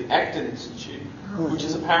America called the Acton Institute, which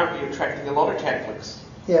is apparently attracting a lot of Catholics.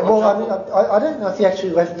 Yeah, well, I don't know if he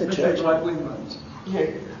actually left the church. Yeah,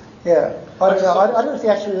 I don't know. I don't know if he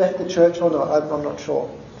actually left the church or not. I'm not sure,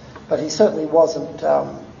 but he certainly wasn't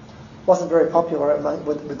very popular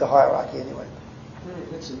with the hierarchy anyway.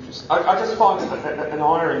 That's interesting. I just find an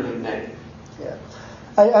irony in that. Yeah,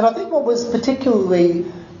 and I think what was particularly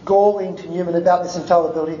galling to Newman about this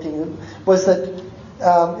infallibility thing was that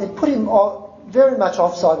it put him very much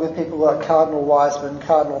offside with people like Cardinal Wiseman,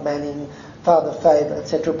 Cardinal Manning, Father Faber,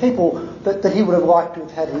 etc. People that he would have liked to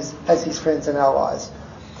have had as his friends and allies.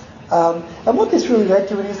 And what this really led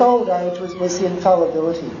to in his old age was the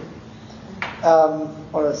infallibility.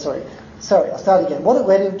 I'll start again. What it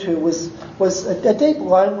led him to was a deep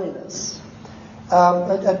loneliness.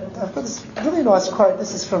 I've got this really nice quote.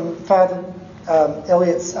 This is from Father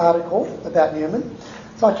Elliott's article about Newman.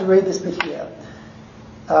 I'd like to read this bit here.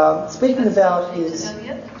 Speaking about his...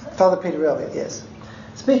 Father Peter Elliott, yes.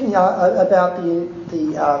 Speaking about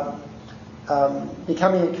the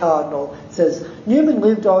becoming a cardinal, it says, Newman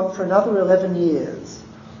lived on for another 11 years,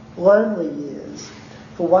 lonely years,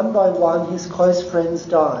 for one by one his close friends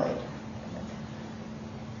died.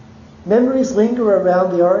 Memories linger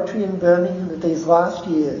around the oratory in Birmingham of these last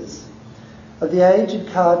years, of the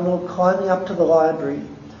aged cardinal climbing up to the library,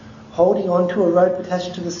 holding on to a rope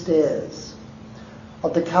attached to the stairs,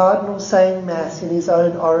 of the cardinal saying mass in his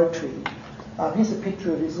own oratory. Here's a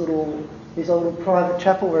picture of his little private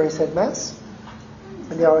chapel where he said mass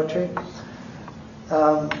in the oratory.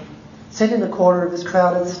 Set in a corner of his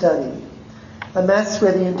crowded study, a mass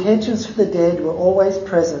where the intentions for the dead were always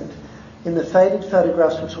present in the faded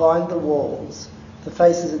photographs which lined the walls, the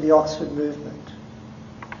faces of the Oxford movement.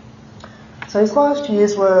 So his last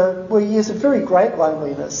years were years of very great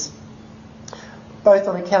loneliness, both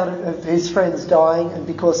on account of his friends dying and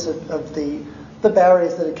because of the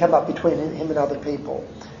barriers that had come up between him and other people.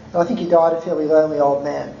 And I think he died a fairly lonely old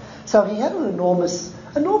man. So he had an enormous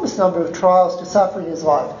number of trials to suffer in his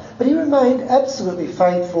life, but he remained absolutely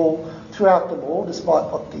faithful throughout them all,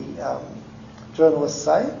 despite what the journalists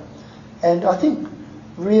say. And I think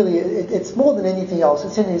really it's more than anything else,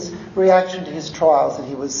 it's in his reaction to his trials that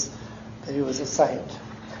he was a saint.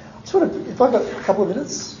 If I've got a couple of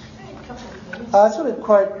minutes, I just want to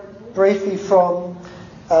quote briefly from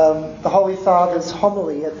the Holy Father's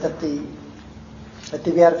homily at the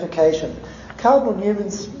beatification. Cardinal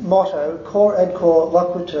Newman's motto, Cor ad cor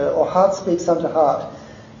loquitur, or heart speaks unto heart,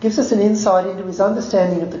 gives us an insight into his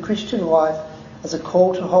understanding of the Christian life as a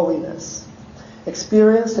call to holiness,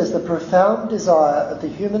 experienced as the profound desire of the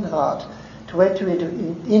human heart to enter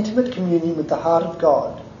into intimate communion with the heart of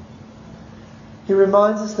God. He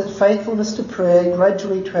reminds us that faithfulness to prayer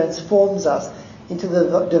gradually transforms us into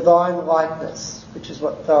the divine likeness, which is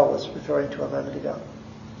what Val was referring to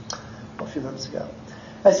a few moments ago.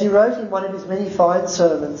 As he wrote in one of his many fine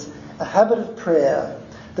sermons, a habit of prayer,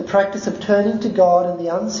 the practice of turning to God and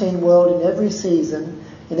the unseen world in every season,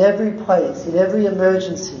 in every place, in every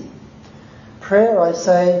emergency. Prayer, I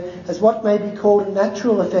say, has what may be called a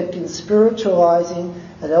natural effect in spiritualizing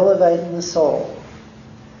and elevating the soul.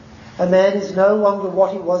 A man is no longer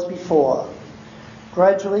what he was before.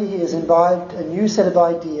 Gradually he has imbibed a new set of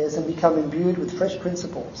ideas and become imbued with fresh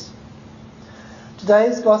principles.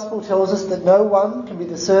 Today's Gospel tells us that no one can be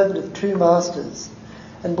the servant of two masters,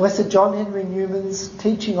 and Blessed John Henry Newman's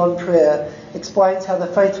teaching on prayer explains how the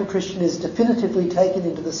faithful Christian is definitively taken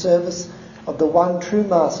into the service of the one true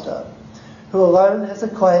Master, who alone has a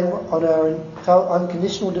claim on our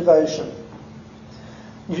unconditional devotion.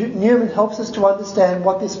 Newman helps us to understand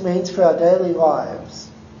what this means for our daily lives.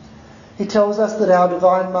 He tells us that our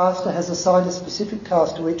Divine Master has assigned a specific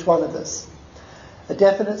task to each one of us, a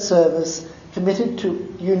definite service committed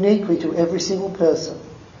uniquely to every single person.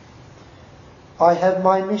 I have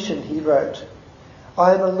my mission, he wrote.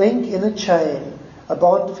 I am a link in a chain, a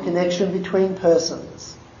bond of connection between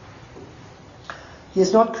persons. He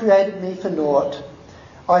has not created me for naught.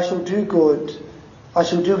 I shall do good. I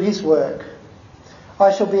shall do his work.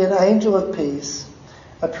 I shall be an angel of peace,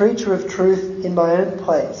 a preacher of truth in my own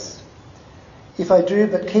place, if I do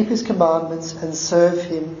but keep his commandments and serve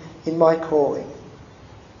him in my calling.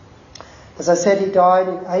 As I said, he died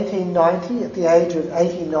in 1890 at the age of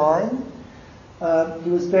 89. He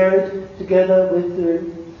was buried together with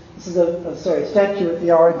this is a statue at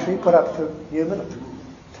the Oratory put up for Newman.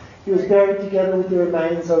 He was buried together with the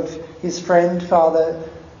remains of his friend, Father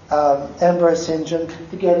Ambrose St. John,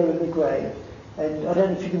 together in the grave. And I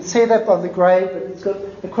don't know if you can see that on the grave, but it's got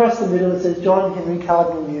across the middle it says John Henry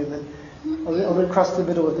Cardinal Newman, across the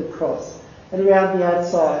middle of the cross. And around the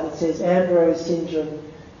outside it says Ambrose St. John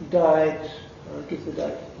died, I'll give the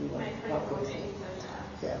date.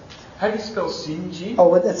 Yeah. How do you spell Sinji? Oh,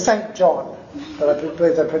 well, it's St. John, but I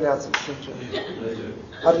believe they pronounce it St. John.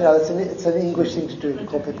 I don't know, it's an English thing to do, to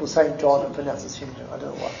call people St. John and pronounce it St. John. I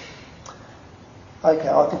don't know why. Okay,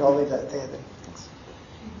 I think I'll leave that there then. Thanks.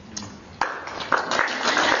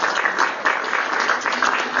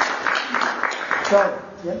 John,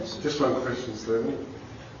 yes? Just one question, Stephen.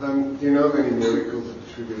 Do you know of any miracles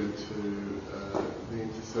attributed to the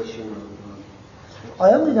intercession of...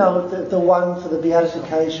 I only know of the one for the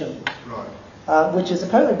beatification, Right. Which has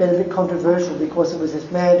apparently been a bit controversial because it was this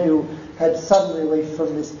man who had sudden relief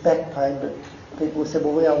from this back pain, but people said,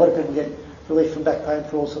 well, a lot of people get relief from back pain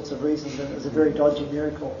for all sorts of reasons, and it was a very dodgy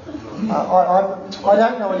miracle. I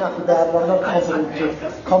don't know enough about it. I'm not confident to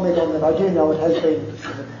comment on that. I do know it has been,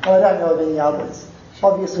 and I don't know of any others.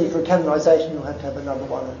 Obviously, for canonisation, you'll have to have another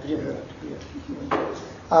one.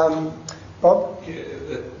 Bob? Yeah,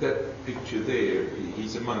 that picture there,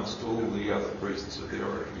 he's amongst all the other priests of the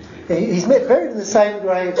Oratory there. He's buried in the same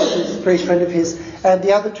grave as a priest friend of his, and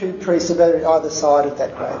the other two priests are buried either side of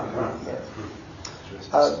that grave.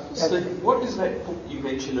 Yeah. Steve, what is that book you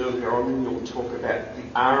mentioned earlier on in your talk about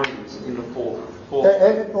the Arians in the fourth?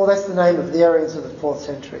 Well, that's the name of the Arians of the 4th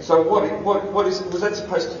century. So what is was that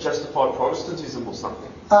supposed to justify Protestantism or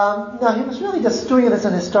something? No, he was really just doing it as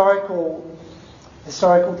an historical.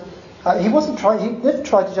 He never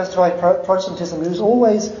tried to justify Protestantism. He was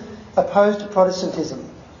always opposed to Protestantism,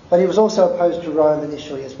 but he was also opposed to Rome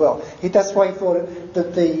initially as well. That's why he thought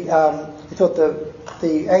that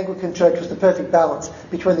the Anglican Church was the perfect balance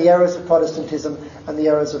between the errors of Protestantism and the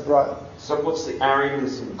errors of Rome. So what's the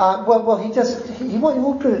Arianism? He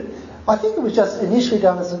looked at it. I think it was just initially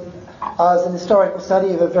done as an historical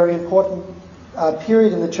study of a very important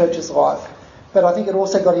period in the Church's life, but I think it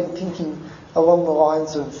also got him thinking along the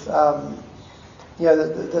lines of,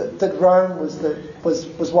 that Rome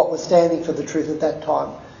was what was standing for the truth at that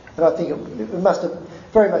time, and I think it must have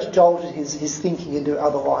very much jolted his thinking into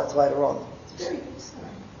other lines later on.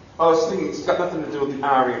 I was thinking it's got nothing to do with the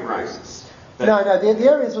Aryan races. No, the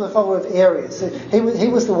Arians were the follower of Arius. He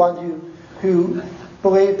was the one who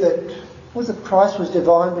believed that Christ was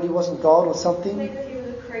divine, but he wasn't God or something. I believe that he was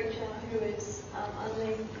a creature who is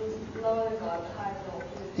lower than God, but higher than God.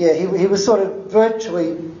 Yeah, he was sort of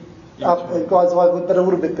virtually up at God's level, but a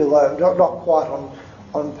little bit below, not quite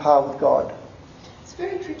on par with God. It's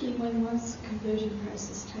very tricky when one's conversion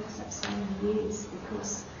process takes up so many years,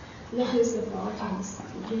 because letters of writings at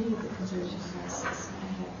the beginning of the conversion process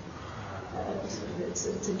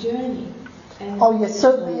it's a journey. And yes,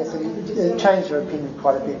 certainly, yes. It changed their opinion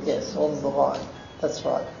quite a bit, yes, on the line. That's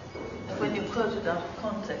right. And when you quote it out of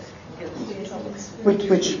context, you can get into trouble.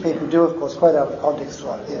 Which people do, of course, quote out of context,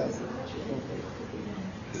 right, yeah.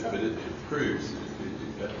 But it proves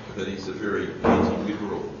that he's a very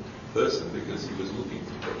anti-liberal person because he was looking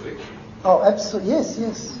for perfection. Oh, absolutely,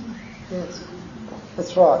 yes.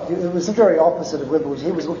 That's right. It was the very opposite of liberalism.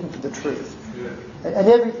 He was looking for the truth. Yeah. And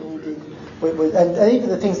everything he did, and even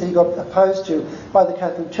the things that he got opposed to by the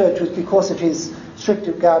Catholic Church was because of his strict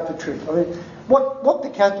regard for truth. I mean, what the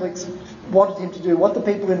Catholics wanted him to do, what the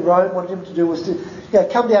people in Rome wanted him to do was to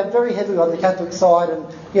come down very heavily on the Catholic side and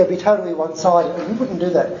be totally one-sided. And he wouldn't do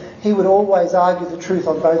that. He would always argue the truth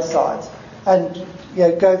on both sides and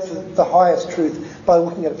go for the highest truth by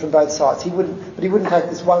looking at it from both sides. He wouldn't take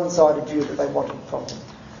this one-sided view that they wanted from him.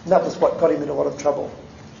 And that was what got him in a lot of trouble.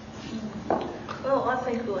 Well, I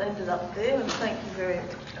think we'll end it up there, and thank you very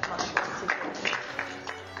much for listening.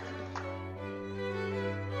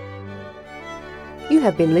 You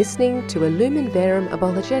have been listening to a Lumen Verum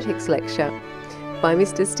Apologetics lecture. by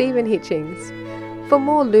Mr. Stephen Hitchings. For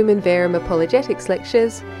more Lumen Verum Apologetics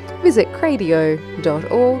lectures, visit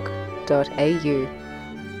cradio.org.au.